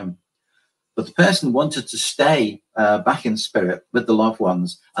lifetime. But the person wanted to stay back in spirit with the loved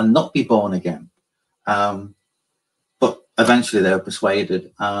ones and not be born again. But eventually they were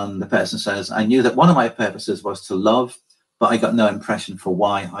persuaded, and the person says, I knew that one of my purposes was to love, but I got no impression for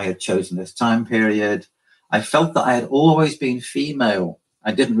why I had chosen this time period. I felt that I had always been female.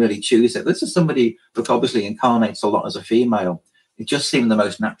 I didn't really choose it. This is somebody who obviously incarnates a lot as a female. It just seemed the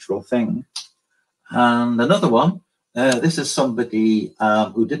most natural thing. And another one, this is somebody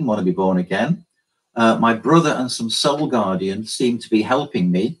who didn't want to be born again. My brother and some soul guardians seemed to be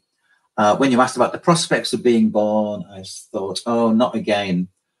helping me. When you asked about the prospects of being born, I thought, oh, not again.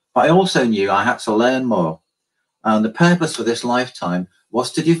 But I also knew I had to learn more. And the purpose for this lifetime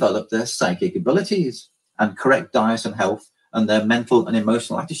was to develop their psychic abilities and correct diet and health and their mental and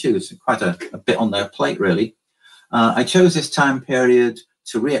emotional attitudes. Quite a bit on their plate, really. I chose this time period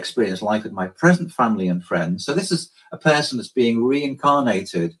to re-experience life with my present family and friends. So this is a person that's being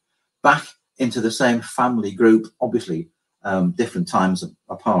reincarnated back into the same family group, obviously different times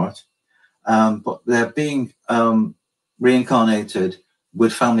apart. But they're being reincarnated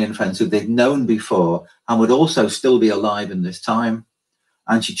with family and friends who they'd known before and would also still be alive in this time.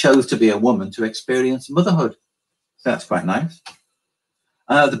 And she chose to be a woman to experience motherhood. So that's quite nice.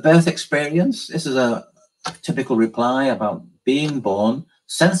 The birth experience. This is a typical reply about being born,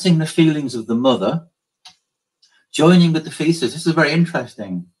 sensing the feelings of the mother, joining with the fetus. This is very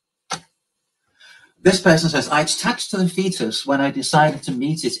interesting. This person says, I attached to the fetus when I decided to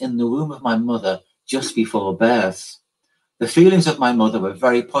meet it in the womb of my mother just before birth. The feelings of my mother were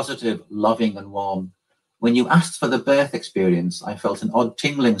very positive, loving, and warm. When you asked for the birth experience, I felt an odd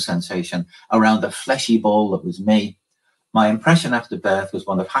tingling sensation around the fleshy ball that was me. My impression after birth was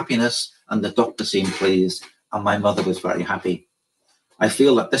one of happiness, and the doctor seemed pleased, and my mother was very happy. I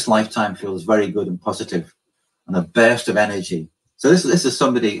feel that this lifetime feels very good and positive, and a burst of energy. So this is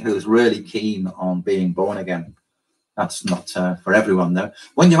somebody who's really keen on being born again. That's not for everyone, though.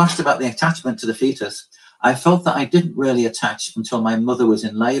 When you asked about the attachment to the fetus, I felt that I didn't really attach until my mother was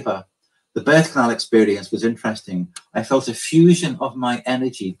in labor. The birth canal experience was interesting. I felt a fusion of my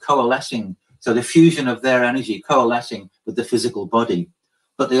energy coalescing. So the fusion of their energy coalescing with the physical body.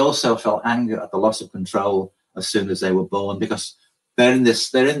 but they also felt anger at the loss of control as soon as they were born, because they're in this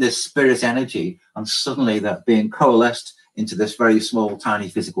spirit energy, and suddenly they're being coalesced into this very small, tiny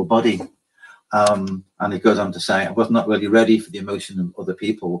physical body. And it goes on to say, I was not really ready for the emotion of other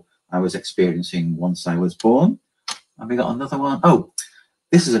people I was experiencing once I was born. And we got another one. Oh,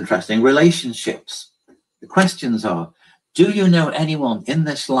 this is interesting. Relationships. The questions are, do you know anyone in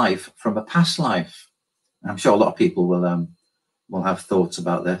this life from a past life? I'm sure a lot of people will have thoughts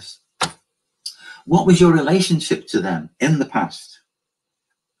about this. What was your relationship to them in the past?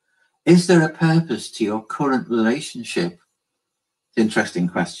 Is there a purpose to your current relationship? Interesting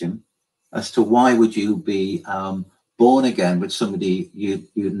question as to why would you be born again with somebody you'd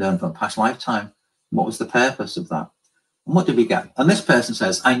known from a past lifetime? What was the purpose of that? And what did we get? And this person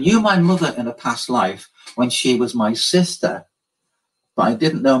says, I knew my mother in a past life when she was my sister, but I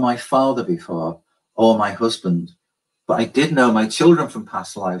didn't know my father before, or my husband, but I did know my children from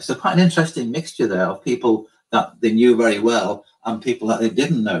past lives. So quite an interesting mixture there of people that they knew very well and people that they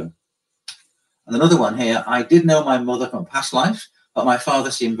didn't know. And another one here, I did know my mother from a past life, but my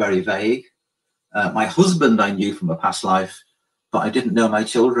father seemed very vague. My husband I knew from a past life, but I didn't know my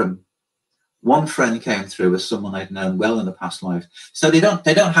children. One friend came through as someone I'd known well in the past life. So they don't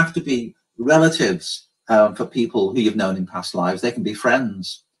have to be relatives for people who you've known in past lives. They can be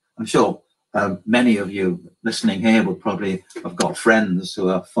friends. I'm sure many of you listening here would probably have got friends who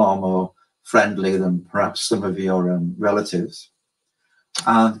are far more friendly than perhaps some of your relatives.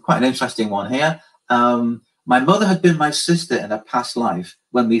 Quite an interesting one here. My mother had been my sister in a past life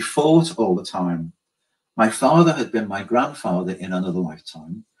when we fought all the time. My father had been my grandfather in another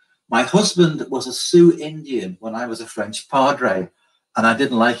lifetime. My husband was a Sioux Indian when I was a French padre, and I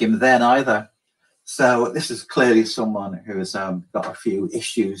didn't like him then either. So this is clearly someone who has got a few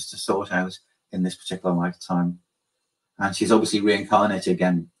issues to sort out in this particular lifetime. And she's obviously reincarnated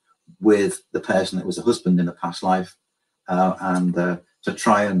again with the person that was a husband in a past life, to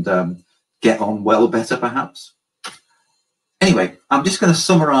try and get on well better, perhaps. Anyway, I'm just going to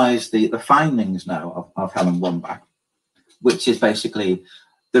summarize the findings now of Helen Wambach, which is basically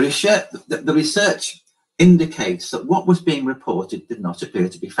the research indicates that what was being reported did not appear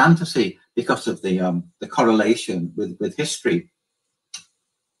to be fantasy because of the correlation with history.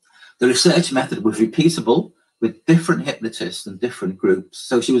 The research method was repeatable with different hypnotists and different groups.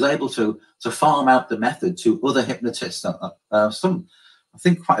 So she was able to farm out the method to other hypnotists. Some, I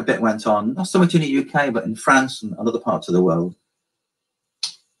think quite a bit went on, not so much in the UK, but in France and other parts of the world.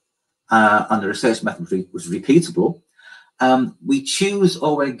 And the research method was repeatable. We choose,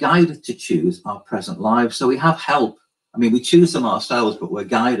 or we're guided to choose, our present lives. So we have help. I mean, we choose them ourselves, but we're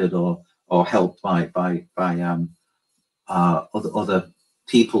guided or helped by other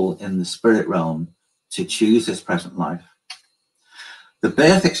people in the spirit realm to choose this present life. The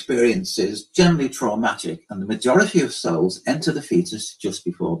birth experience is generally traumatic, and the majority of souls enter the fetus just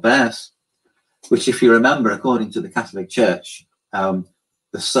before birth, which, if you remember, according to the Catholic Church, the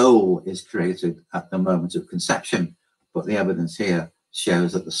soul is created at the moment of conception, but the evidence here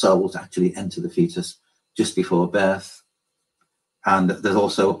shows that the souls actually enter the fetus just before birth. And there's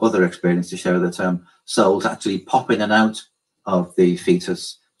also other experience to show that souls actually pop in and out of the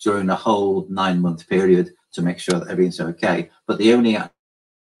fetus during the whole 9-month period to make sure that everything's okay. But they only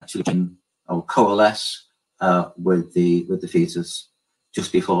actually can or coalesce with the fetus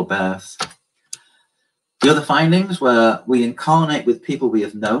just before birth. The other findings were we incarnate with people we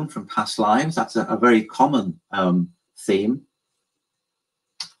have known from past lives. That's a very common theme.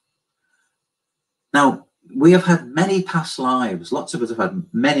 Now, we have had many past lives. Lots of us have had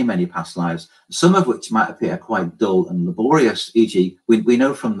many, many past lives, some of which might appear quite dull and laborious. E.g., we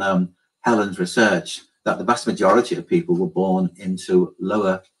know from Helen's research that the vast majority of people were born into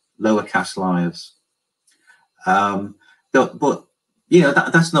lower caste lives. But you know,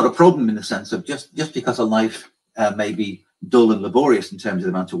 that's not a problem in the sense of just because a life may be dull and laborious in terms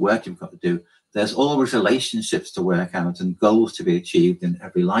of the amount of work you've got to do. There's always relationships to work out and goals to be achieved in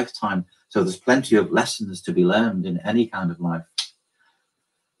every lifetime. So there's plenty of lessons to be learned in any kind of life.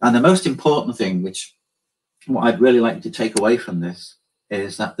 And the most important thing, what I'd really like you to take away from this,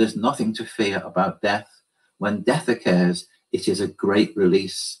 is that there's nothing to fear about death. When death occurs, it is a great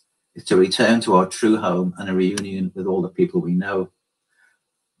release. It's a return to our true home and a reunion with all the people we know.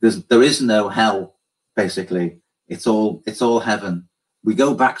 There is no hell, basically. It's all heaven. We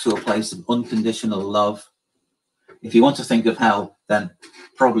go back to a place of unconditional love. If you want to think of hell, then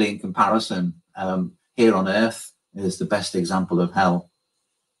probably in comparison, here on earth is the best example of hell.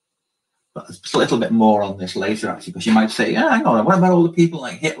 But there's a little bit more on this later, actually, because you might say, yeah, hang on, what about all the people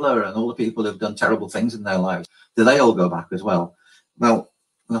like Hitler and all the people who've done terrible things in their lives? Do they all go back as well? Well,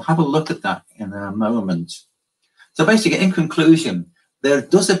 have a look at that in a moment. So basically, in conclusion, there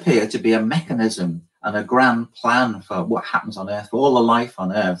does appear to be a mechanism and a grand plan for what happens on Earth, for all the life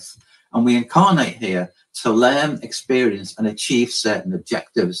on Earth. And we incarnate here to learn, experience, and achieve certain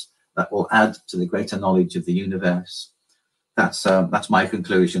objectives that will add to the greater knowledge of the universe. That's my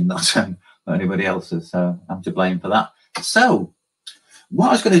conclusion, not anybody else's. I'm to blame for that. So what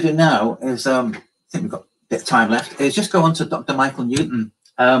I was going to do now is, I think we've got a bit of time left, is just go on to Dr. Michael Newton.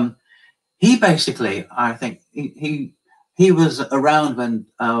 He basically, I think, he was around when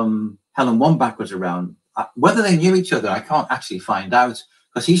Helen Wambach was around. Whether they knew each other, I can't actually find out,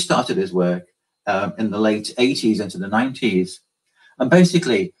 because he started his work in the late 80s into the 90s. And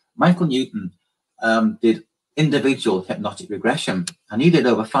basically, Michael Newton did individual hypnotic regression, and he did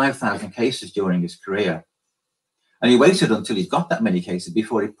over 5,000 cases during his career. And he waited until he got that many cases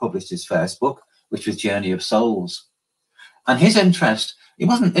before he published his first book, which was Journey of Souls. And his interest, he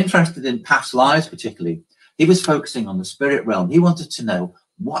wasn't interested in past lives particularly. He was focusing on the spirit realm. He wanted to know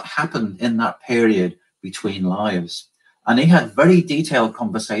what happened in that period between lives. And he had very detailed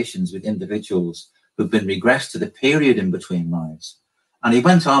conversations with individuals who've been regressed to the period in between lives. And he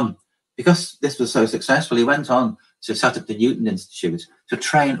went on, because this was so successful, he went on to set up the Newton Institute to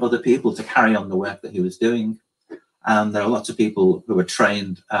train other people to carry on the work that he was doing. And there are lots of people who are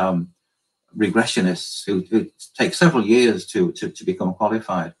trained regressionists who take several years to become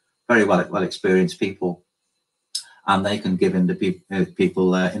qualified, very well experienced people. And they can give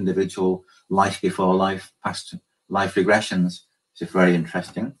people individual life before life, past life regressions, which is very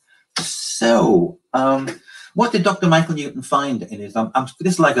interesting. So, what did Dr. Michael Newton find in his?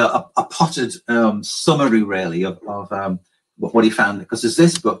 This is like a potted summary, really, of what he found. Because there's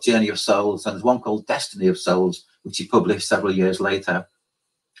this book, Journey of Souls, and there's one called Destiny of Souls, which he published several years later.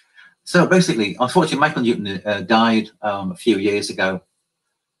 So basically, unfortunately, Michael Newton died a few years ago.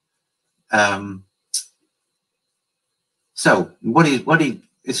 So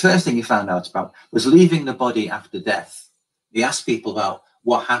his first thing he found out about was leaving the body after death. He asked people about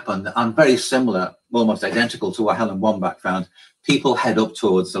what happened, and very similar, almost identical to what Helen Wambach found. People head up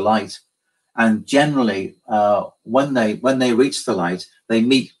towards the light, and generally, when they reach the light, they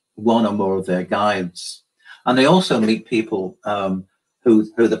meet one or more of their guides, and they also meet people who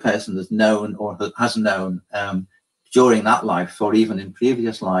the person has known or has known during that life, or even in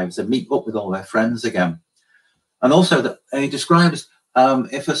previous lives. They meet up with all their friends again. And also, he describes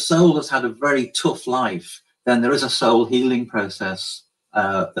if a soul has had a very tough life, then there is a soul healing process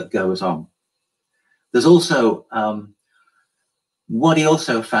that goes on. There's also, what he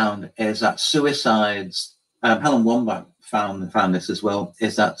also found is that suicides, Helen Wambach found this as well,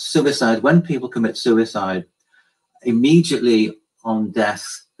 is that suicide, when people commit suicide, immediately on death,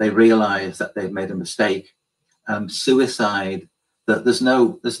 they realize that they've made a mistake. Suicide, that there's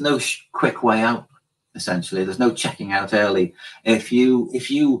no quick way out. Essentially, there's no checking out early. If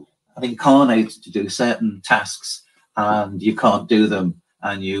you have incarnated to do certain tasks and you can't do them,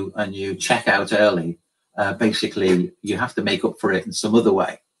 and you check out early, basically you have to make up for it in some other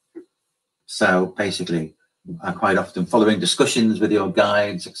way. So basically, quite often following discussions with your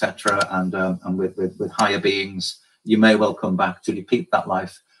guides, etc., and with higher beings, you may well come back to repeat that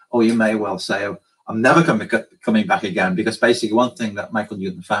life, or you may well say, oh, I'm never coming back again, because basically one thing that Michael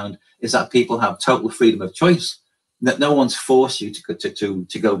Newton found is that people have total freedom of choice, that no one's forced you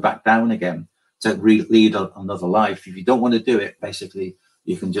to go back down again, to lead another life. If you don't want to do it, basically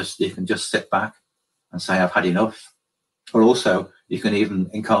you can just sit back and say, I've had enough. Or also you can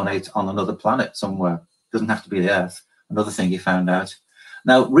even incarnate on another planet somewhere. It doesn't have to be the Earth. Another thing he found out.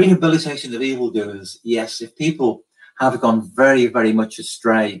 Now, rehabilitation of evildoers, yes, if people have gone very, very much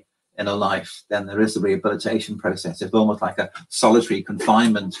astray in a life, then there is a rehabilitation process. It's almost like a solitary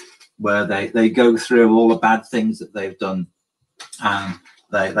confinement, where they go through all the bad things that they've done, and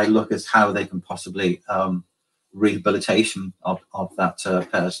they look at how they can possibly rehabilitation of that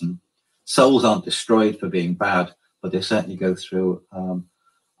person. Souls aren't destroyed for being bad, but they certainly go through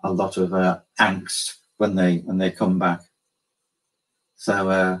a lot of angst when they come back.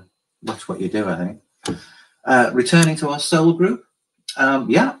 So that's what you do, I think. Returning to our soul group,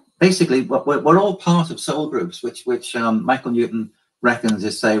 yeah. Basically, we're all part of soul groups, which Michael Newton reckons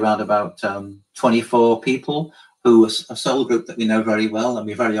is, say, around about 24 people, who are a soul group that we know very well, and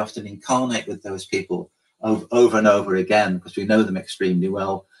we very often incarnate with those people over and over again, because we know them extremely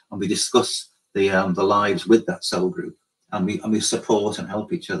well, and we discuss the lives with that soul group, and we support and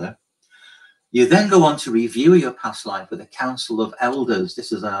help each other. You then go on to review your past life with a council of elders.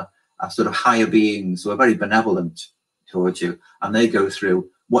 This is a sort of higher beings who are very benevolent towards you, and they go through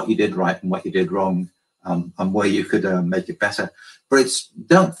what you did right and what you did wrong, and where you could make it better. But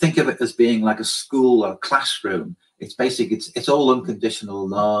don't think of it as being like a school or a classroom. It's basically, it's all unconditional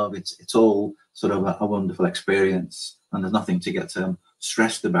love. It's all sort of a wonderful experience, and there's nothing to get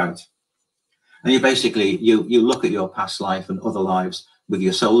stressed about. And you basically, you look at your past life and other lives with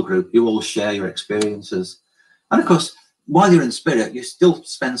your soul group. You all share your experiences. And of course, while you're in spirit, you still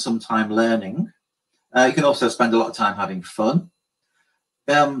spend some time learning. You can also spend a lot of time having fun.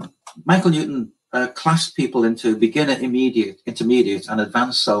 Michael Newton classed people into beginner, intermediate, and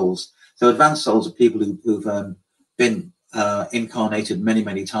advanced souls. So advanced souls are people who've been incarnated many,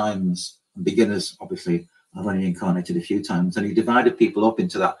 many times. And beginners, obviously, have only incarnated a few times. And he divided people up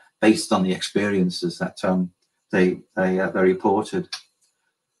into that based on the experiences that they reported.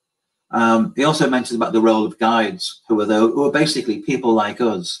 He also mentioned about the role of guides, who are basically people like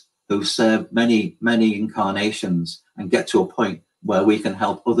us who serve many, many incarnations and get to a point where we can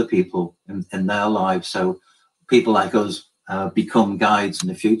help other people in their lives. So people like us become guides in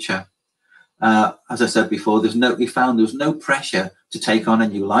the future. As I said before, we found there was no pressure to take on a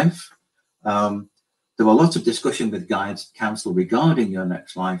new life. There were lots of discussion with guides counsel regarding your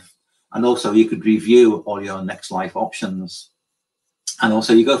next life. And also you could review all your next life options. And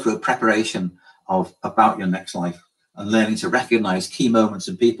also you go through a preparation about your next life and learning to recognize key moments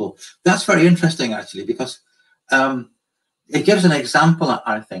in people. That's very interesting, actually, because it gives an example,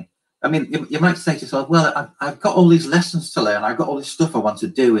 I think. I mean, you might say to yourself, well, I've got all these lessons to learn. I've got all this stuff I want to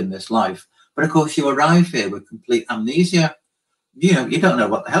do in this life. But of course, you arrive here with complete amnesia. You don't know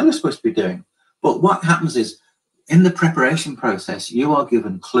what the hell you're supposed to be doing. But what happens is, in the preparation process, you are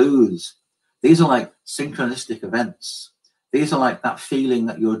given clues. These are like synchronistic events. These are like that feeling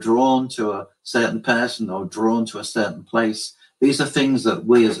that you're drawn to a certain person or drawn to a certain place. These are things that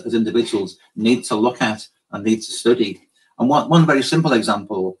we as individuals need to look at and need to study. And one very simple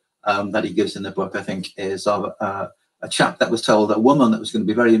example that he gives in the book, I think, is of a chap that was told, a woman that was going to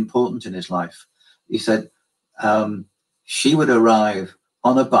be very important in his life. He said she would arrive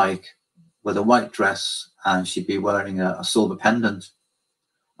on a bike with a white dress and she'd be wearing a silver pendant.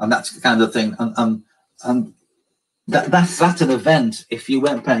 And that's the kind of thing. And that's an event, if you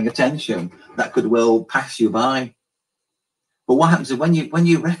weren't paying attention, that could well pass you by. But what happens is when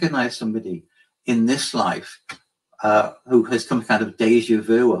you recognize somebody in this life who has some kind of deja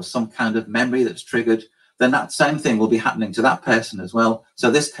vu or some kind of memory that's triggered, then that same thing will be happening to that person as well.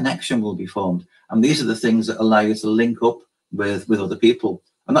 So this connection will be formed. And these are the things that allow you to link up with other people.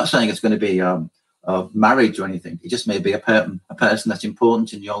 I'm not saying it's going to be marriage or anything. It just may be a person that's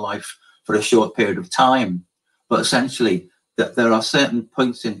important in your life for a short period of time. But essentially, that there are certain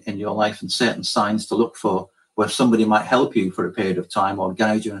points in your life and certain signs to look for where somebody might help you for a period of time or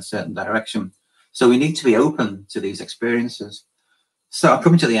guide you in a certain direction. So we need to be open to these experiences. So I'm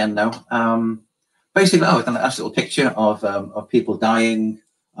coming to the end now. Basically, I've done a nice little picture of people dying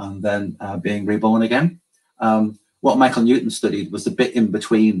and then being reborn again. What Michael Newton studied was the bit in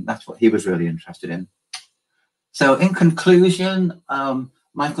between. That's what he was really interested in. So in conclusion,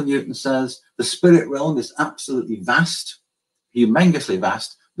 Michael Newton says, the spirit realm is absolutely vast, humongously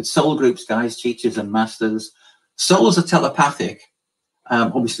vast, with soul groups, guides, teachers, and masters. Souls are telepathic.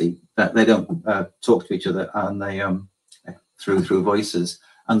 Obviously, they don't talk to each other, and they through voices,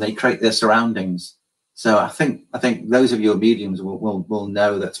 and they create their surroundings. So I think those of your mediums will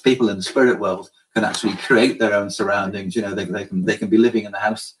know that people in the spirit world can actually create their own surroundings. You know, they can be living in the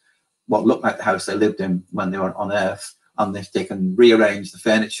house, what looked like the house they lived in when they were on Earth, and they can rearrange the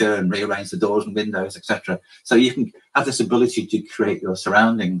furniture and rearrange the doors and windows, etc. So you can have this ability to create your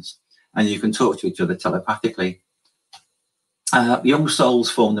surroundings, and you can talk to each other telepathically. Young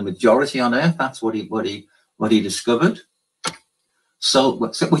souls form the majority on Earth. That's what he discovered. So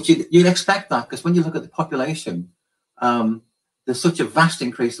which you'd expect that, because when you look at the population, there's such a vast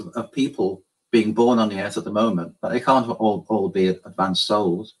increase of people being born on the Earth at the moment, but they can't all be advanced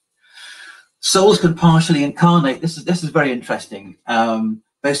souls. Souls can partially incarnate. This is very interesting.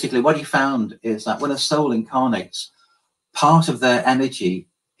 Basically, what he found is that when a soul incarnates, part of their energy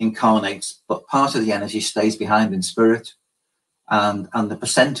incarnates, but part of the energy stays behind in spirit. And the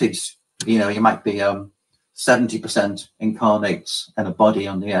percentage, you might be 70% incarnates in a body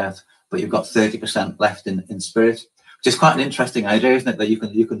on the Earth, but you've got 30% left in spirit, which is quite an interesting idea, isn't it? That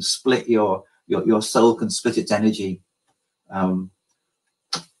you can split your soul can split its energy.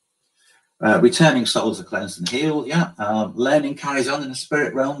 Returning souls are cleansed and healed. Yeah. Learning carries on in the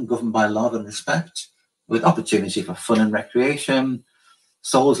spirit realm, governed by love and respect, with opportunity for fun and recreation.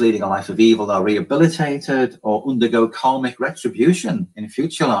 Souls leading a life of evil are rehabilitated or undergo karmic retribution in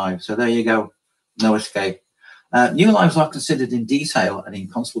future lives. So there you go. No escape. New lives are considered in detail and in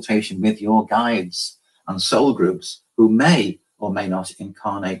consultation with your guides. and soul groups who may or may not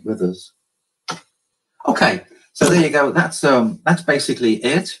incarnate with us. Okay, so there you go. That's basically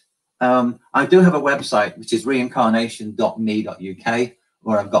it. I do have a website, which is reincarnation.me.uk,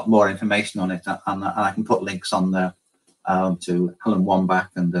 where I've got more information on it, and I can put links on there to Helen Wambach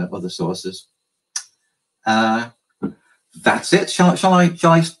and other sources. That's it. Shall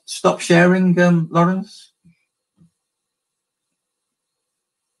I stop sharing, Lawrence?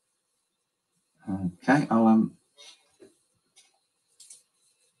 Okay, I'll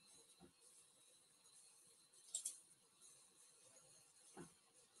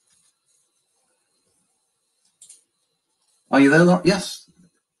Are you there, Lawrence? Yes.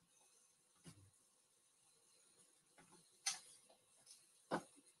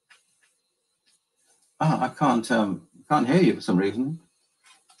 Oh, I can't hear you for some reason.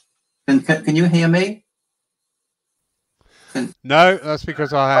 Can you hear me? No, that's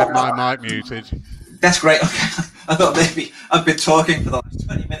because I had my mic muted. That's great. Okay. I thought maybe I've been talking for the last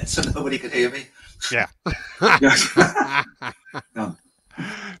 20 minutes and nobody could hear me. Yeah.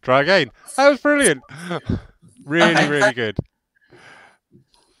 Try again. That was brilliant. Really good.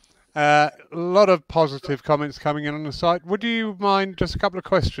 A lot of positive comments coming in on the site. Would you mind just a couple of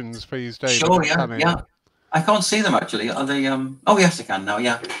questions, please, David? Sure, yeah. I can't see them actually. Are they? Oh, yes, I can now.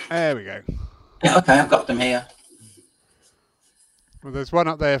 Yeah. There we go. Yeah. Okay, I've got them here. Well, there's one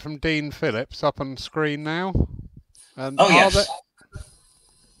up there from Dean Phillips up on screen now. And yes.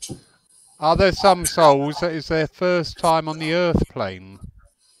 Are there some souls that is their first time on the Earth plane?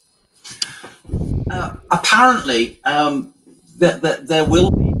 Apparently, there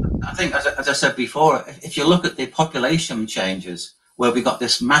will be. I think, as I said before, if you look at the population changes, where we got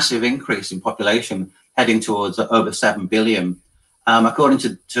this massive increase in population heading towards over 7 billion,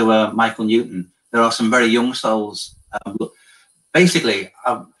 according to Michael Newton, there are some very young souls. Basically,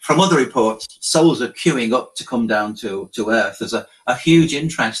 from other reports, souls are queuing up to come down to Earth. There's a huge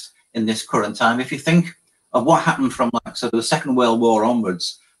interest in this current time. If you think of what happened from the Second World War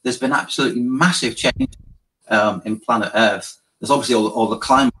onwards, there's been absolutely massive change in planet Earth. There's obviously all the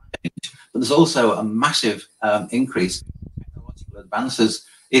climate change, but there's also a massive increase in technological advances.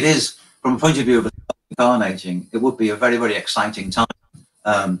 It is, from a point of view of incarnating, it would be a very, very exciting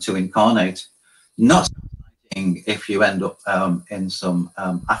time to incarnate. Not so exciting if you end up in some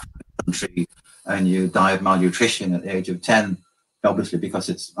African country and you die of malnutrition at the age of 10, obviously,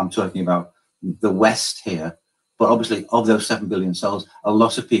 because I'm talking about the West here. But obviously, of those 7 billion souls, a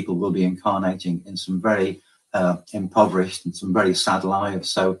lot of people will be incarnating in some very impoverished and some very sad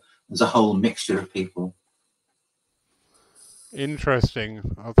lives. So there's a whole mixture of people. Interesting.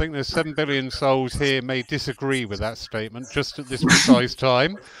 I think there's 7 billion souls here may disagree with that statement just at this precise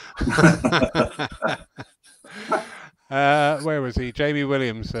time. Where was he? Jamie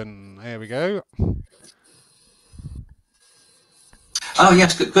Williamson. There we go. Oh,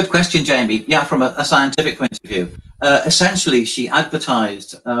 yes, good question, Jamie. Yeah, from a scientific point of view. Essentially, she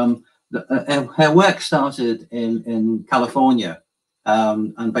advertised, her work started in California,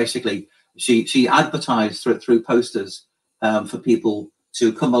 and basically she advertised through posters for people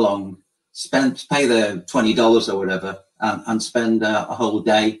to come along, pay their $20 or whatever, and spend a whole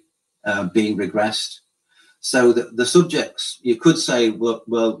day being regressed. So the subjects, you could say,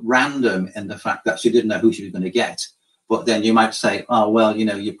 were random in the fact that she didn't know who she was going to get. But then you might say, oh, well,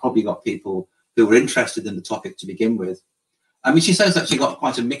 you've probably got people who were interested in the topic to begin with. I mean, she says that she got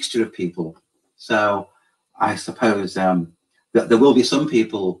quite a mixture of people. So I suppose that there will be some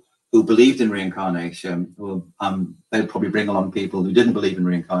people who believed in reincarnation, who they'd probably bring along people who didn't believe in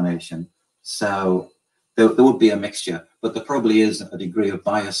reincarnation. So there would be a mixture, but there probably is a degree of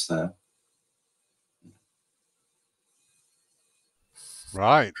bias there.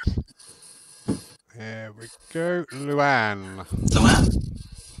 Right. There we go. Luann.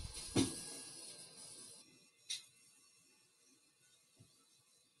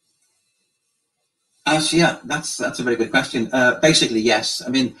 So yeah, that's a very good question. Basically, yes. I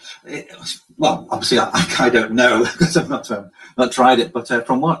mean, well, obviously, I don't know because I've not tried it. But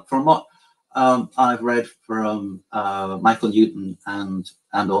from what I've read from Michael Newton and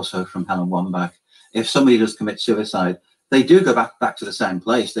also from Helen Wambach, if somebody does commit suicide, they do go back to the same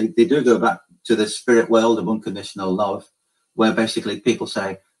place. They do go back to the spirit world of unconditional love, where basically people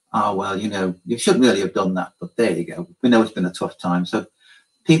say, "Oh well, you shouldn't really have done that, but there you go. We know it's been a tough time." So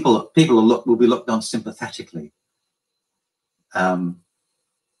people will be looked on sympathetically, and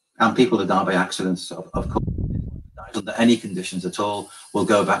people who die by accidents, of course, under any conditions at all, will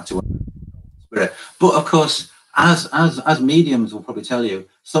go back to spirit. But of course, as mediums will probably tell you,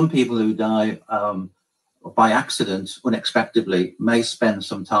 some people who die by accident, unexpectedly, may spend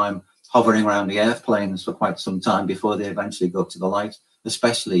some time hovering around the earth planes for quite some time before they eventually go to the light,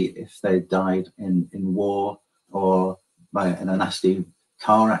 especially if they died in war or in a nasty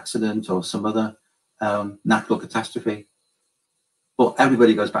car accident or some other natural catastrophe. But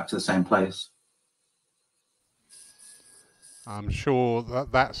everybody goes back to the same place. I'm sure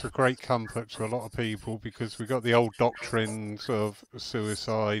that that's a great comfort to a lot of people, because we've got the old doctrines of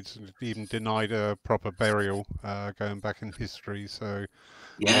suicides and even denied a proper burial going back in history. So,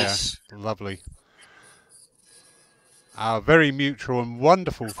 yeah, Yes. lovely. Our very mutual and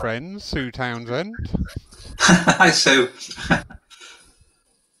wonderful friend, Sue Townsend. So,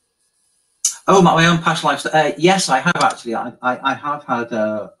 oh, my own past life. Yes, I have actually. I have had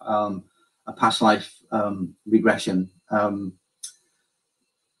a past life regression.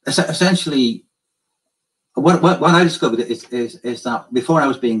 Essentially, what I discovered is that before I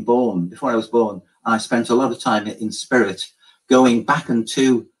was born, I spent a lot of time in spirit, going back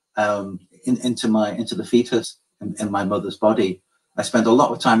into the fetus in my mother's body. I spent a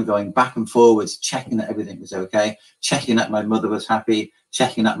lot of time going back and forwards, checking that everything was okay, checking that my mother was happy,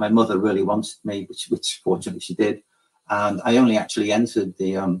 checking that my mother really wanted me, which fortunately she did. And I only actually entered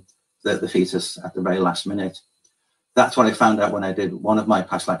the fetus at the very last minute. That's what I found out when I did one of my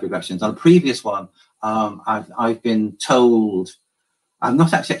past life regressions. On a previous one, I've been told, I've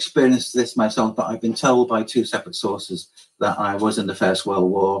not actually experienced this myself, but I've been told by two separate sources that I was in the First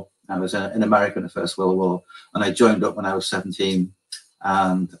World War. I was in America in the First World War, and I joined up when I was 17,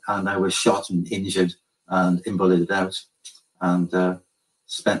 and I was shot and injured and invalided out, and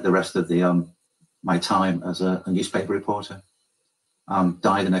spent the rest of the my time as a newspaper reporter.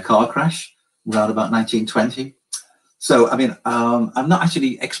 Died in a car crash around about 1920. So, I mean, I've not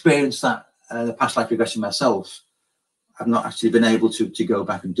actually experienced that past life regression myself. I've not actually been able to go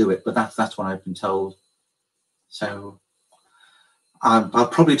back and do it, but that's what I've been told. So I'll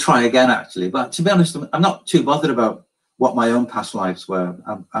probably try again, actually. But to be honest, I'm not too bothered about what my own past lives were.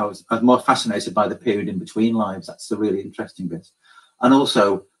 I was more fascinated by the period in between lives. That's the really interesting bit. And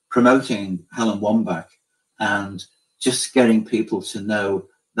also promoting Helen Wambach and just getting people to know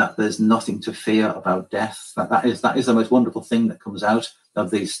that there's nothing to fear about death. That is the most wonderful thing that comes out of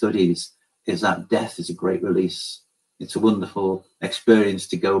these studies, is that death is a great release. It's a wonderful experience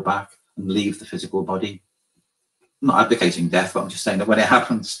to go back and leave the physical body. I'm not advocating death, but I'm just saying that when it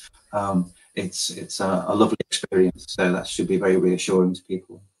happens, it's a lovely experience. So that should be very reassuring to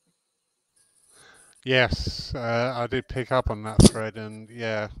people. Yes, I did pick up on that thread, and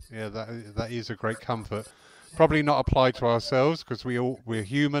yeah, that is a great comfort. Probably not applied to ourselves, because we're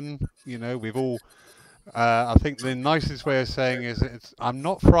human. You know, we've all. I think the nicest way of saying is, I'm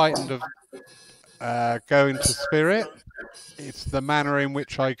not frightened of going to spirit. It's the manner in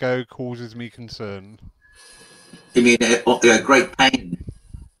which I go causes me concern. You mean great pain?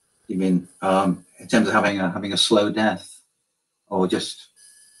 You mean in terms of having a slow death, or just?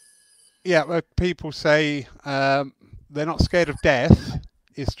 Yeah, well, people say they're not scared of death.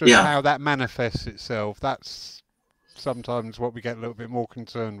 It's just Yeah. how that manifests itself. That's sometimes what we get a little bit more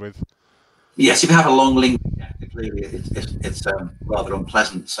concerned with. Yes, if you have a long lingering death, clearly it's rather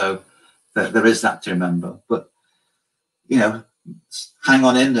unpleasant. So there is that to remember. But you know, hang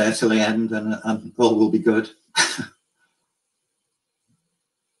on in there till the end, and all will be good.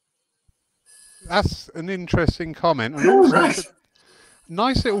 That's an interesting comment, and Oh, also right. it's a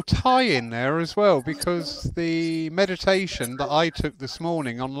nice little tie in there as well, because the meditation that I took this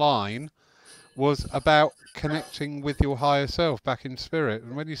morning online was about connecting with your higher self back in spirit.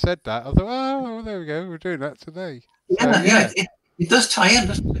 And when you said that, I thought, oh, there we go, we're doing that today. So Yeah, it does tie in,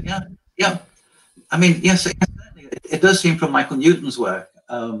 doesn't it? Yeah, yeah. I mean, yes, it does seem from Michael Newton's work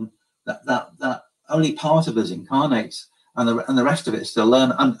that only part of us incarnates, and the rest of it is still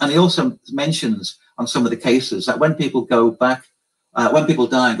learn. And he also mentions on some of the cases that when people go back, when people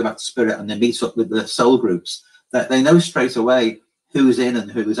die and go back to spirit, and they meet up with the soul groups, that they know straight away who's in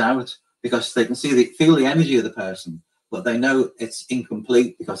and who's out, because they can feel the energy of the person, but they know it's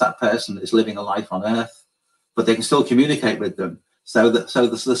incomplete because that person is living a life on Earth, but they can still communicate with them. So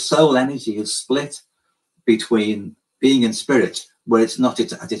the soul energy is split between being in spirit, where it's not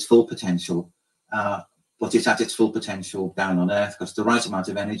at its full potential, but it's at its full potential down on Earth, because the right amount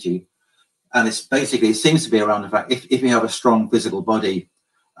of energy. And it seems to be around the fact, if you have a strong physical body,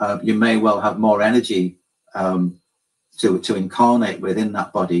 you may well have more energy to incarnate within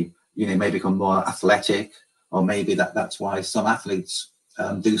that body. You may become more athletic, or maybe that's why some athletes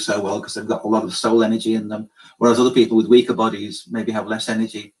do so well, because they've got a lot of soul energy in them, whereas other people with weaker bodies maybe have less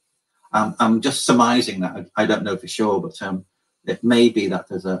energy. I'm just surmising that. I don't know for sure, but it may be that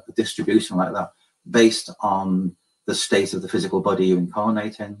there's a distribution like that based on the state of the physical body you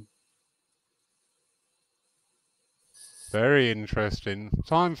incarnate in. Very interesting.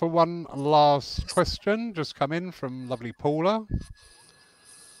 Time for one last question. Just come in from lovely Paula.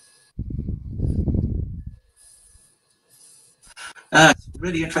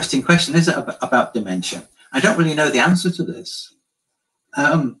 Really interesting question, is it, about dementia? I don't really know the answer to this.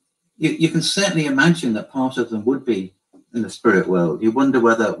 You can certainly imagine that part of them would be in the spirit world. You wonder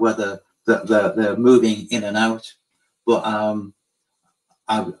whether they're moving in and out, but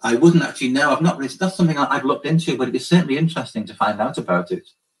I wouldn't actually know. I've not really. That's something I've looked into, but it'd be certainly interesting to find out about it.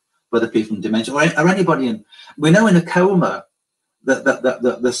 Whether people in dementia or anybody in, we know in a coma that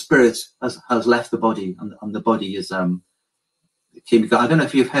the spirit has left the body, and the body is I don't know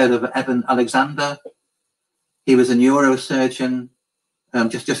if you've heard of Evan Alexander. He was a neurosurgeon.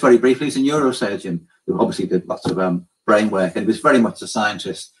 Just very briefly, he's a neurosurgeon who obviously did lots of brain work, and was very much a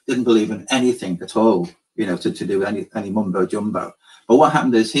scientist. Didn't believe in anything at all, to do any mumbo jumbo. But what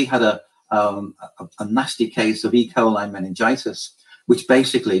happened is he had a nasty case of E. coli meningitis, which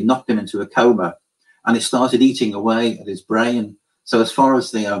basically knocked him into a coma, and it started eating away at his brain. So as far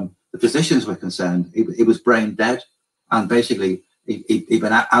as the physicians were concerned, he was brain dead, and basically he'd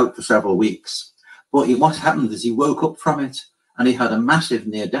been out for several weeks. But what happened is he woke up from it, and he had a massive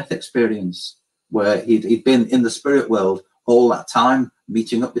near-death experience where he'd been in the spirit world all that time,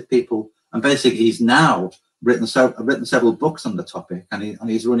 meeting up with people, and basically he's now written several books on the topic, and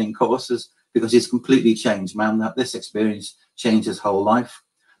he's running courses because he's completely changed man. That this experience changed his whole life.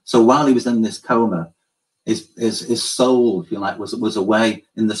 So while he was in this coma, his soul, if you like, was away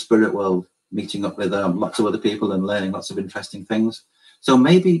in the spirit world, meeting up with lots of other people and learning lots of interesting things. So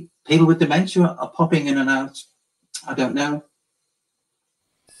maybe people with dementia are popping in and out. I don't know.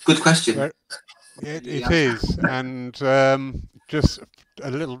 Good question. It is, and just a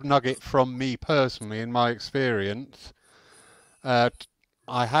little nugget from me personally, in my experience.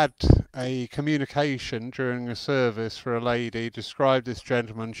 I had a communication during a service for a lady, described this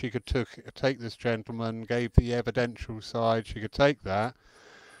gentleman, she could take this gentleman, gave the evidential side, she could take that,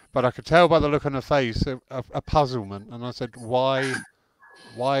 but I could tell by the look on her face a puzzlement, and I said, why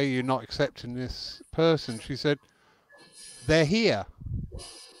are you not accepting this person? She said, they're here.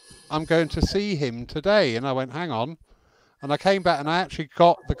 I'm going to see him today. And I went, hang on. And I came back and I actually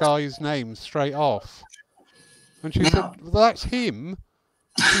got the guy's name straight off. And she said, well, that's him.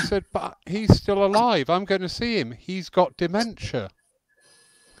 She said, but he's still alive. I'm going to see him. He's got dementia.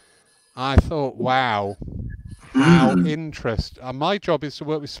 I thought, wow, how interesting. My job is to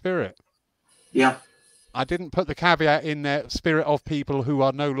work with spirit. Yeah. I didn't put the caveat in there, spirit of people who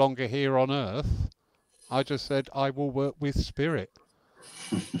are no longer here on earth. I just said, I will work with spirit.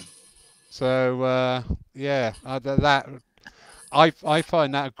 So, yeah, I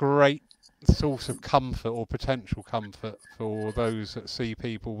find that a great source of comfort or potential comfort for those that see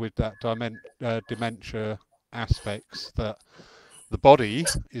people with that dementia aspects, that the body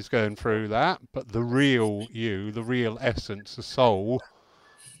is going through that, but the real you, the real essence, the soul,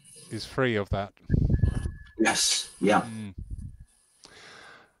 is free of that. Yes, yeah.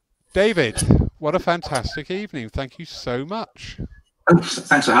 David, what a fantastic evening. Thank you so much. Oh,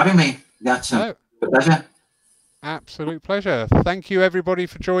 thanks for having me. That's a pleasure. Absolute pleasure. Thank you, everybody,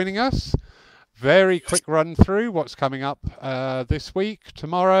 for joining us. Very quick run through what's coming up this week.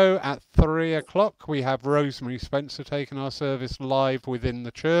 Tomorrow at 3 o'clock, we have Rosemary Spencer taking our service live within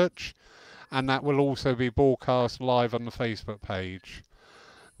the church, and that will also be broadcast live on the Facebook page.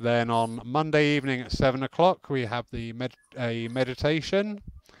 Then on Monday evening at 7 o'clock, we have a meditation.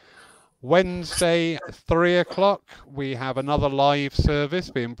 Wednesday, 3 o'clock, we have another live service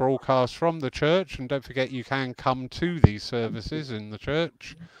being broadcast from the church. And don't forget, you can come to these services in the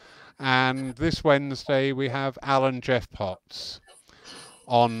church. And this Wednesday, we have Alan Jeff Potts.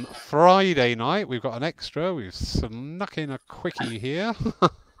 On Friday night, we've got an extra. We've snuck in a quickie here.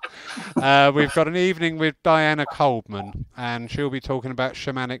 We've got an evening with Diana Coldman, and she'll be talking about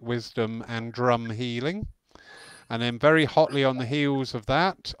shamanic wisdom and drum healing. And then very hotly on the heels of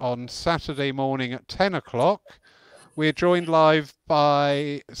that, on Saturday morning at 10 o'clock, we're joined live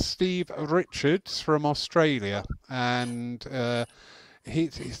by Steve Richards from Australia. And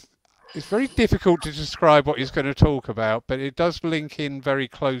it's very difficult to describe what he's going to talk about, but it does link in very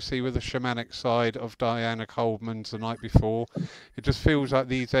closely with the shamanic side of Diana Coldman's the night before. It just feels like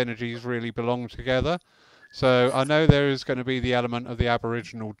these energies really belong together. So I know there is going to be the element of the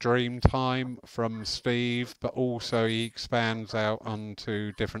Aboriginal dream time from Steve, but also he expands out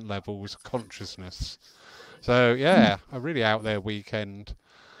onto different levels of consciousness. So yeah, a really out there weekend.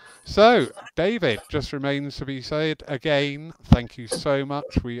 So David, just remains to be said again, thank you so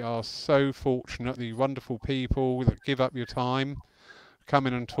much. We are so fortunate, the wonderful people that give up your time, come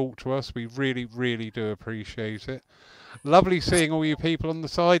in and talk to us. We really, really do appreciate it. Lovely seeing all you people on the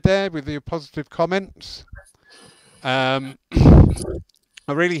side there with your positive comments. I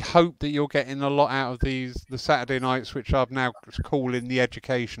really hope that you're getting a lot out of the Saturday nights, which I'm now calling the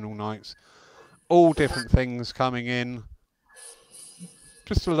educational nights. All different things coming in,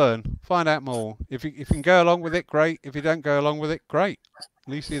 just to learn, find out more. If you can go along with it, great. If you don't go along with it, great.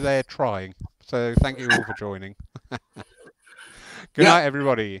 At least you're there trying. So thank you all for joining. Good night,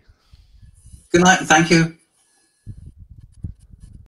 everybody. Good night. Thank you.